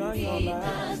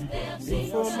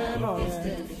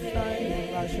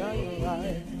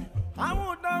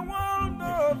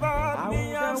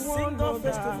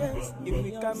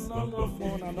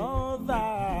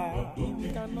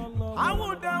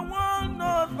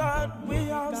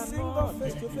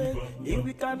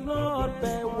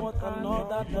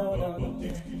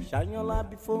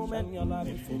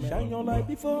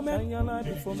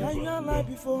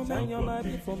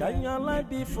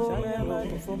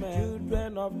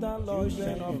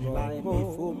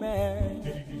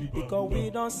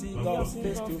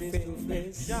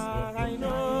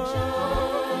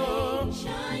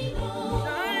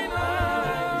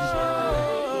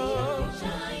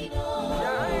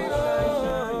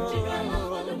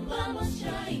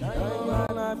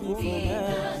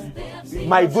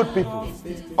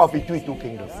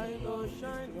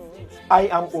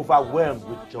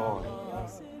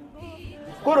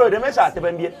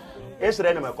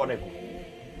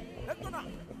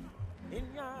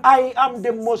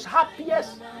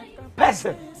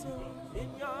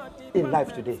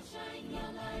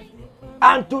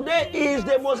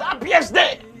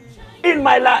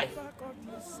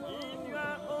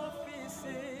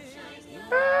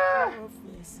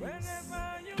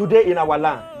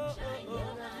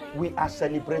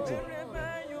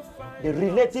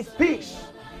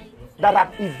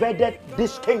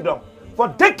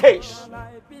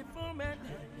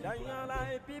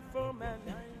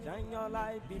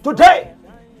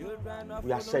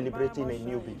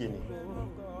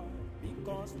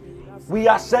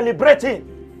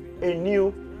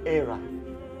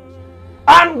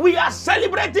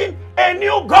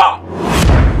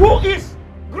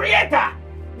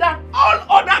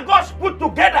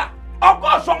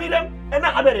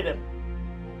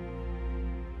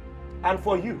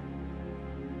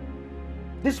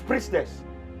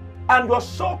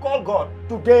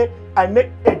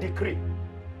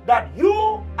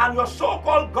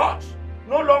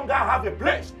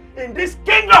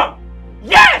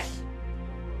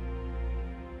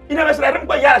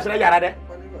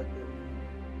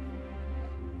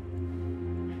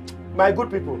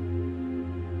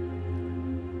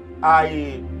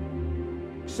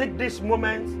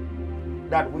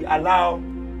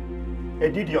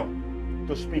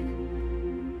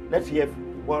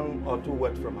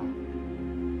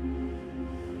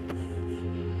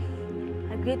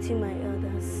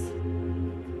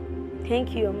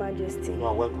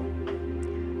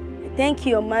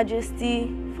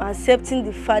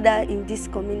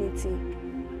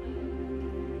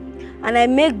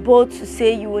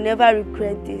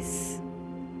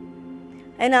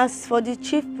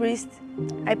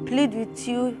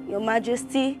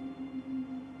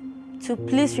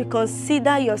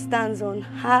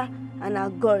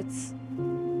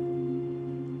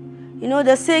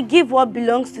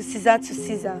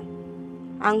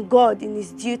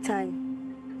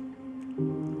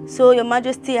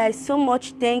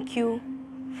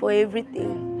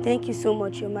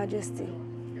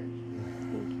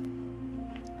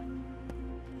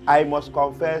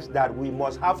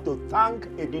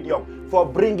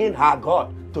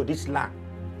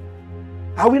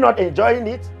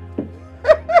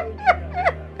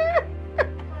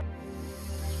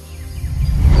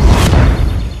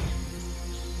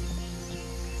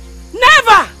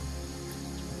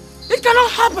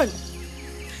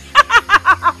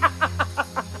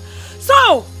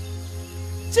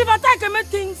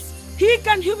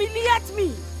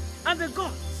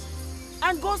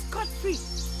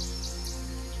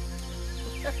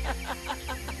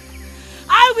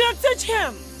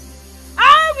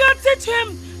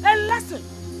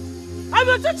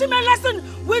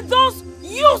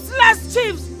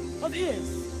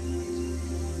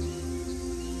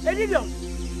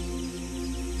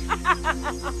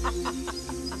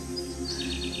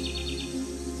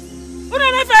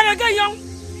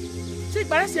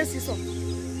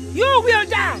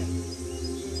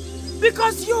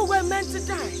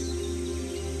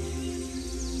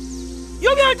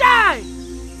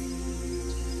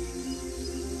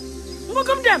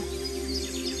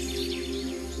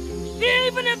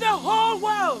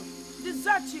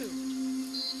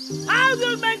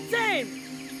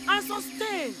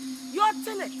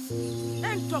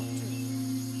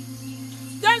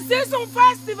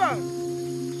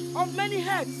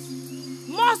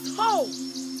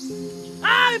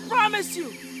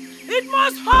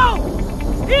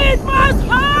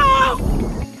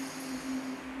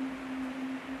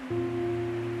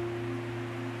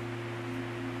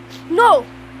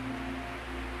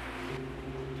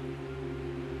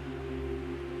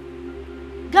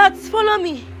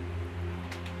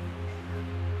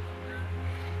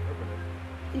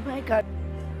 If I can.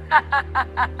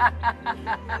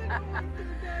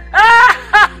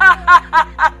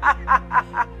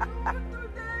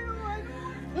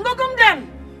 Ngogum them.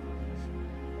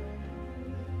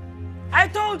 I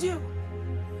told you.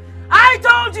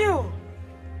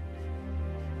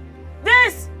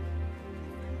 These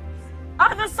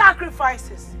are the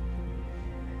sacrifices.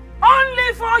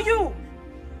 Only for you.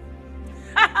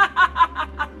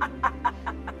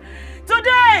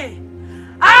 Today,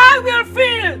 I will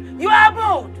fill your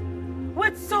abode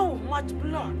with so much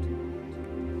blood.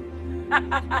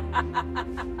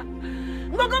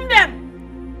 Ngogum them.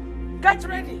 Get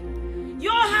ready.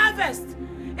 Your harvest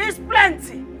is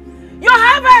plenty. Your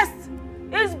harvest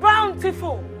is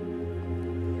bountiful.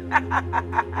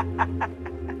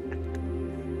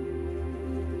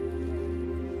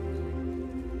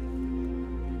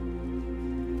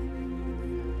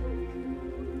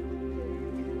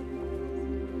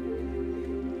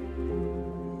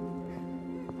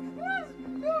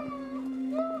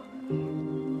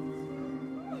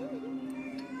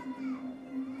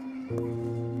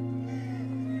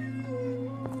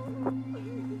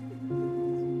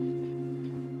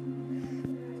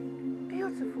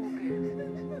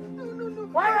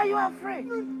 Why are you afraid?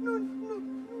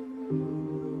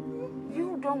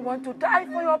 You don't want to die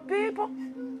for your people?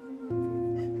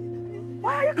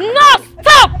 Why are you... No!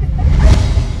 Stop!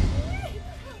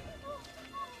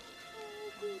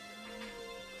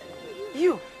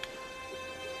 You.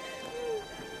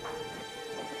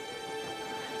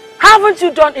 Haven't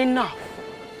you done enough?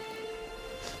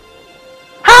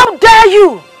 How dare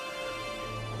you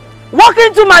walk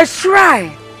into my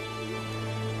shrine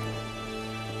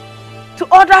to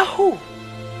order who?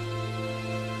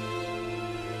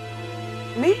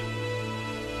 Me?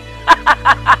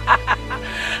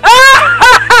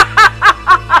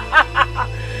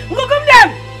 Look at them!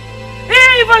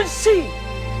 Even she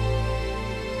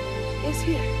is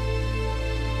here.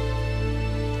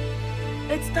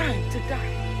 It's time to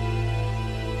die.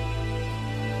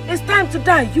 It's time to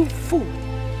die, you fool.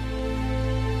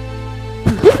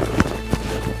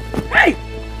 Hey!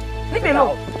 Leave me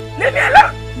alone. Leave me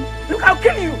alone. Look, I'll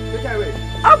kill you.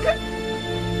 I'll kill you.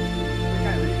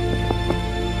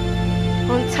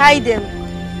 Untie them.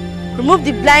 Remove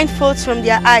the blindfolds from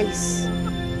their eyes.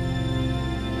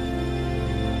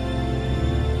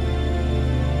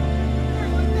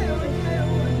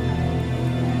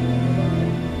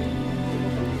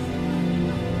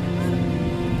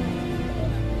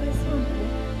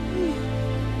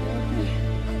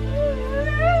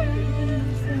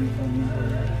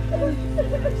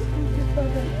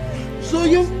 So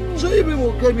you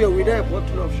people came here with a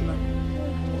bottle of Shina.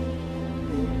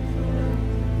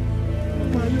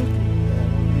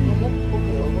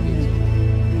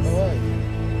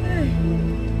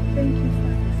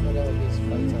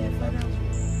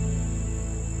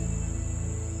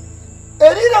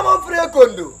 Erina mo free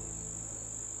kondo.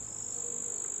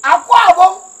 Akwa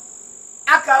abom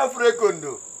aka free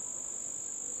kondo.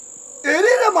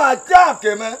 Erina ma ta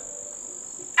keme.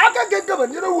 Aka kekeme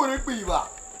ni no wori piwa.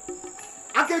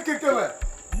 Aka kekeme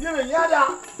ni ne yada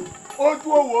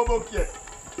otu owo bokie.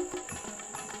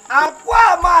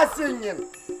 Akwa ma sinyin.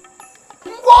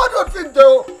 Ngodo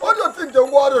tinte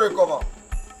ngodo recover.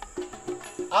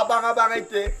 Abanga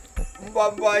ite.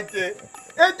 Mbamba ite.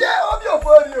 Ete obi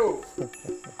ofori o.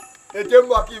 Ete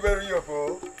mwa ki beri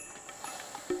ofo.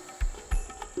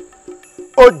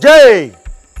 Oje,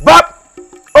 bab,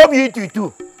 obi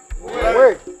tutu.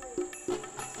 Wait.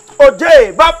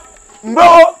 Oje, bab,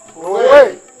 mbo.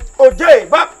 Wait. Oje,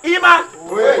 bab, ima.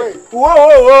 Wait.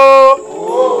 Whoa.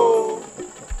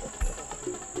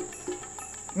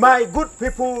 My good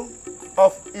people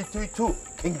of Ituitu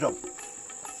Kingdom.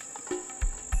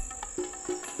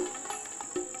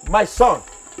 My son,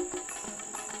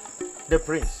 the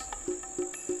prince,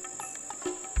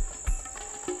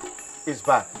 is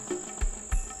back.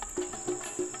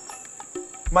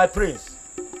 My prince,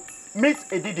 meet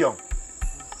Edidion.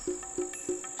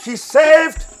 She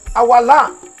saved our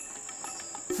land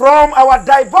from our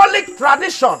diabolic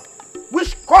tradition,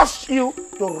 which caused you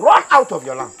to run out of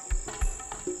your land.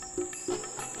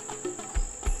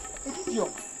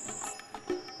 Edidion.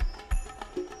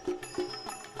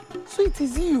 So it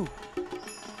is you.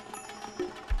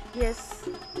 Yes.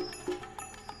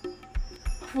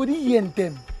 For the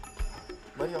yentem.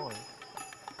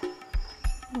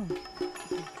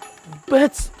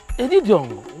 But, Edidion,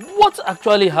 what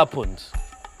actually happened?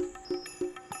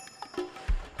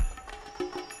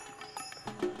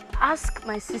 Ask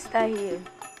my sister here.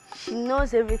 She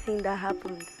knows everything that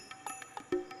happened.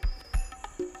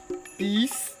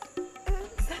 Peace?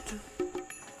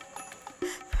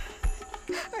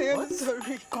 I am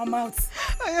sorry. Come out.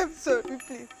 I am sorry,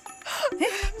 please.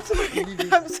 I'm sorry.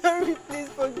 I'm sorry, please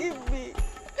forgive me.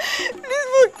 Please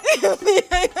forgive me.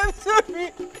 I am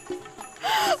sorry.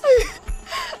 I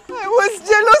was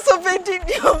jealous of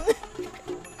Edidion.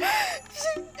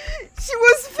 She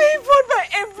was favored by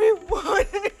everyone.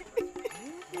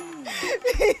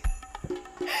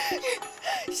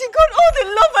 She got all the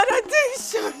love and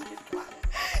attention.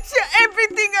 She had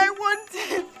everything I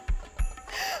wanted.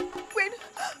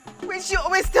 When she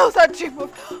always tells her dream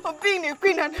of being a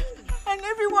queen and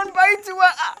everyone bowing to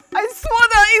her, I swore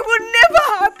that it would never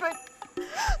happen.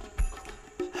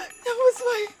 That was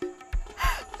why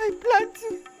I planned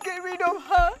to get rid of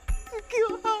her, to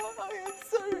kill her. I am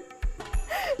sorry.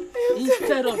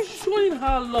 Instead of showing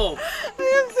her love, I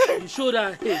am sorry. You showed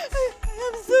her hate. I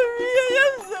am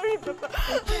sorry, Papa.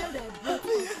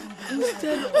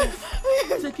 Instead of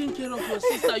taking care of your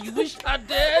sister, you wish her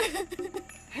dead.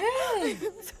 Hey! I'm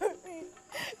sorry.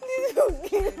 Please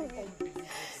forgive me.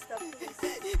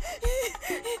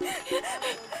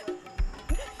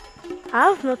 I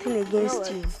have nothing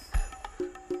against you.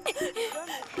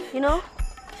 You know,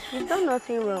 you've done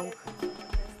nothing wrong.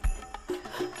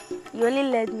 You only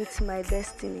led me to my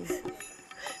destiny.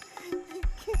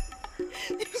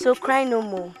 So cry no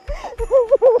more.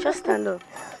 Just stand up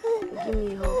and give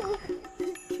me a hug.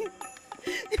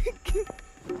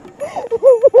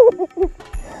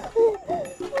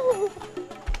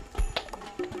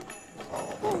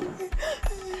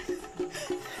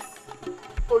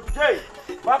 Ojay,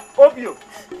 Bab Obio.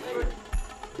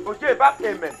 Ojay, Bab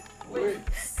Amen.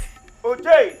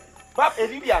 Ojay, Bab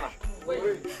Elidiana.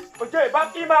 Ojay,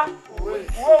 Bab Ima.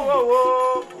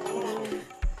 Whoa.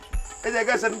 As I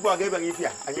guess I'm going to give you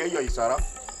and you're Sarah.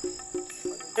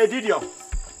 Edidion,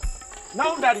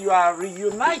 now that you are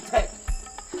reunited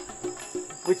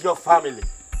with your family,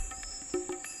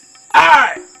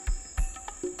 I,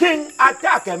 King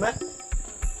Atakeme,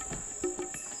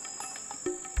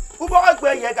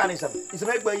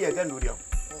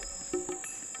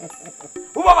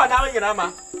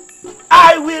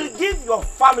 I will give your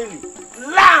family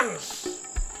lands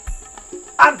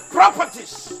and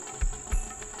properties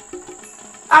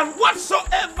and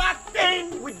whatsoever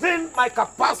thing within my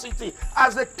capacity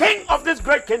as the king of this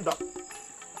great kingdom.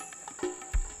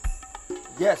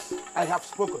 Yes, I have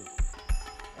spoken.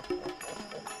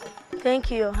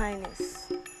 Thank you, Your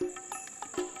Highness.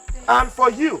 And for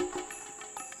you,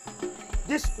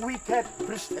 this wicked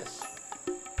priestess,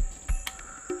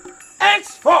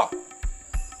 henceforth,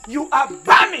 you are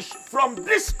banished from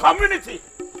this community.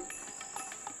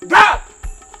 God,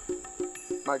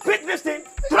 pick this thing,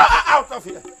 throw her out of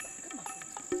here.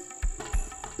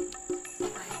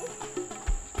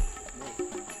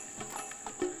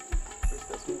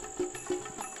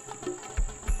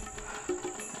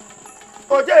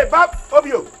 Ojay, Bab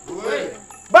Obio.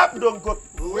 Bab don't go.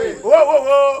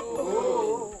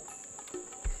 Whoa.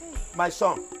 My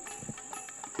son,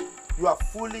 you are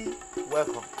fully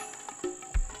welcome.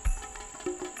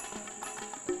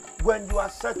 When you are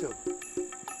settled,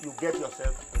 you get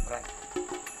yourself a bride.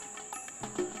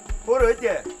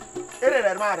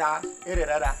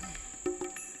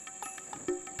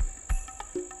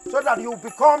 So that you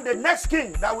become the next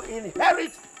king that will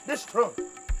inherit this throne.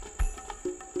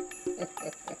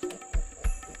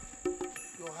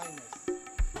 Your Highness,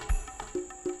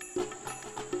 my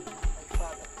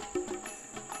father.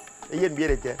 Ian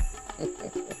Birete.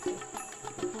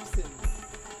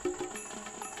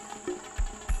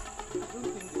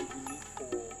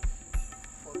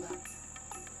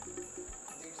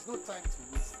 No time to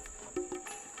waste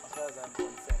as far as I'm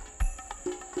concerned.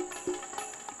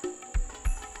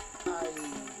 I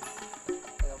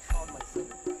have found myself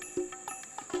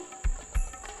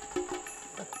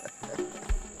a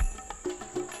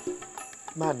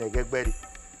Man, get ready.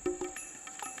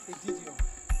 Edidion.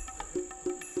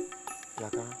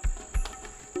 Yaka.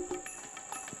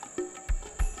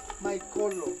 My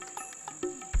color.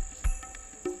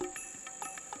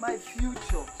 My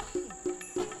future.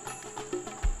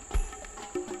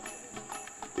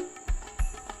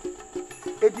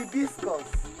 A hibiscus.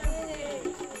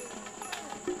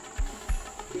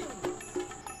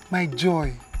 My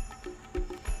joy.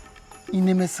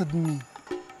 Inemesed me.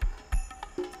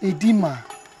 Edima.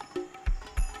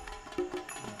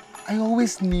 I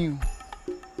always knew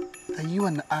that you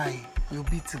and I will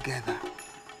be together.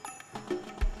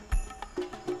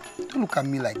 Don't look at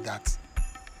me like that.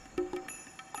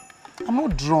 I'm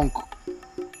not drunk.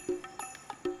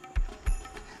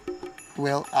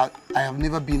 Well, I have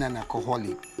never been an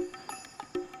alcoholic.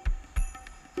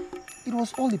 It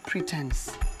was all a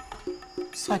pretense,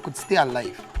 so I could stay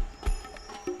alive.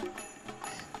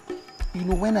 You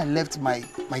know, when I left my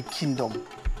kingdom,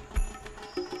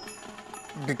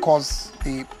 because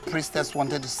the priestess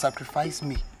wanted to sacrifice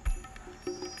me,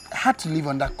 I had to live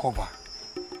under cover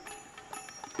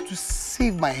to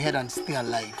save my head and stay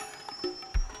alive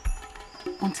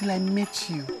until I met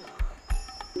you,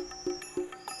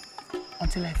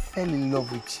 until I fell in love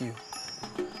with you.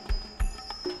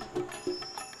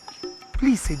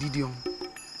 Please, Edidion,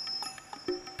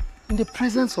 in the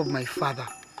presence of my father,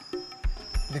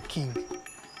 the king,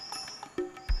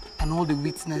 and all the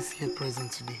witnesses here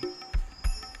present today,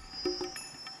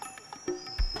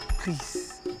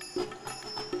 please,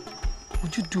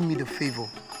 would you do me the favor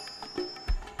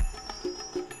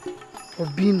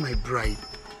of being my bride,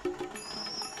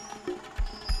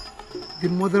 the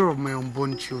mother of my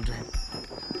unborn children,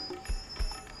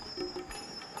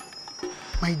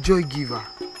 my joy giver?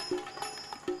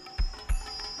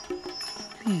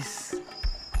 Please,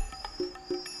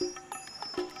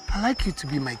 I'd like you to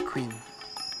be my queen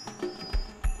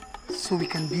so we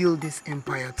can build this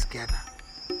empire together.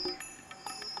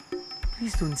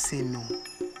 Please don't say no,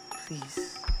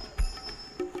 please.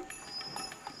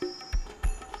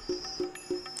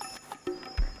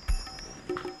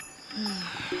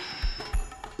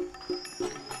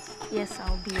 Yes,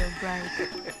 I'll be your bride.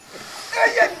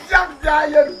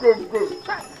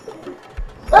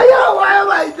 Why am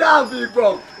I down,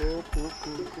 people?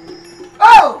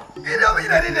 Oh! You know me,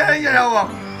 I didn't hear that one.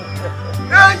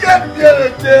 I get the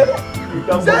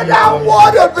say that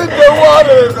water, bit the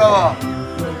water, come on.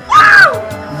 Wow!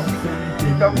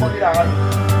 You don't put it out.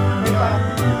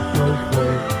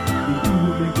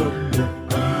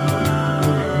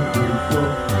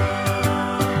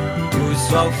 You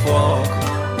so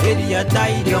fuck, idiot,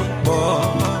 died young boy.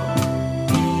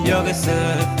 You're a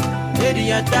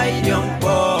idiot, died young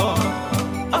boy.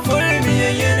 I follow me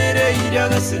a yenere, you're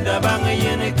a sidabang a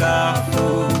yenekafu.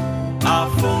 I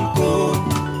funko,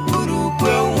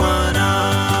 Uruque wana.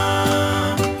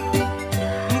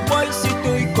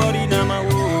 Boysito, Corina, my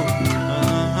woo.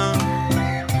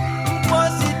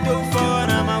 Boysito for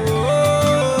my woo.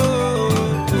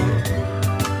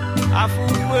 I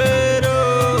funko,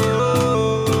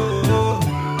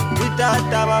 without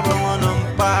Tababon on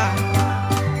pa.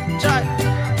 Chat,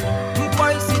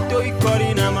 Boysito,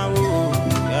 Corina, my woo.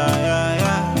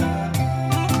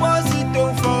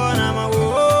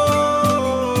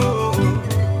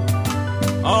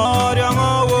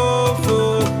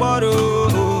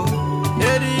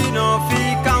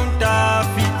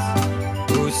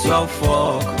 So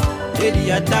fuck,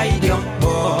 idiot, died young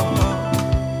boy.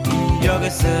 You're a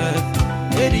serf,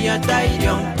 idiot, died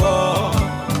young boy.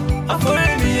 I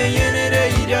follow me a yenere,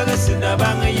 you're a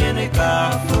sidabang a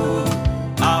yenekafu.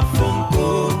 I funko,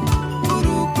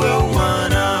 Uruque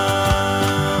wana.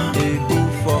 A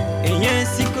goofo, a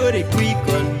yansiko, a quick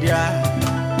on dia.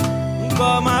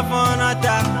 Come up on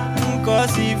attack,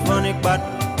 cause if on a but.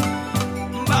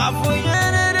 But for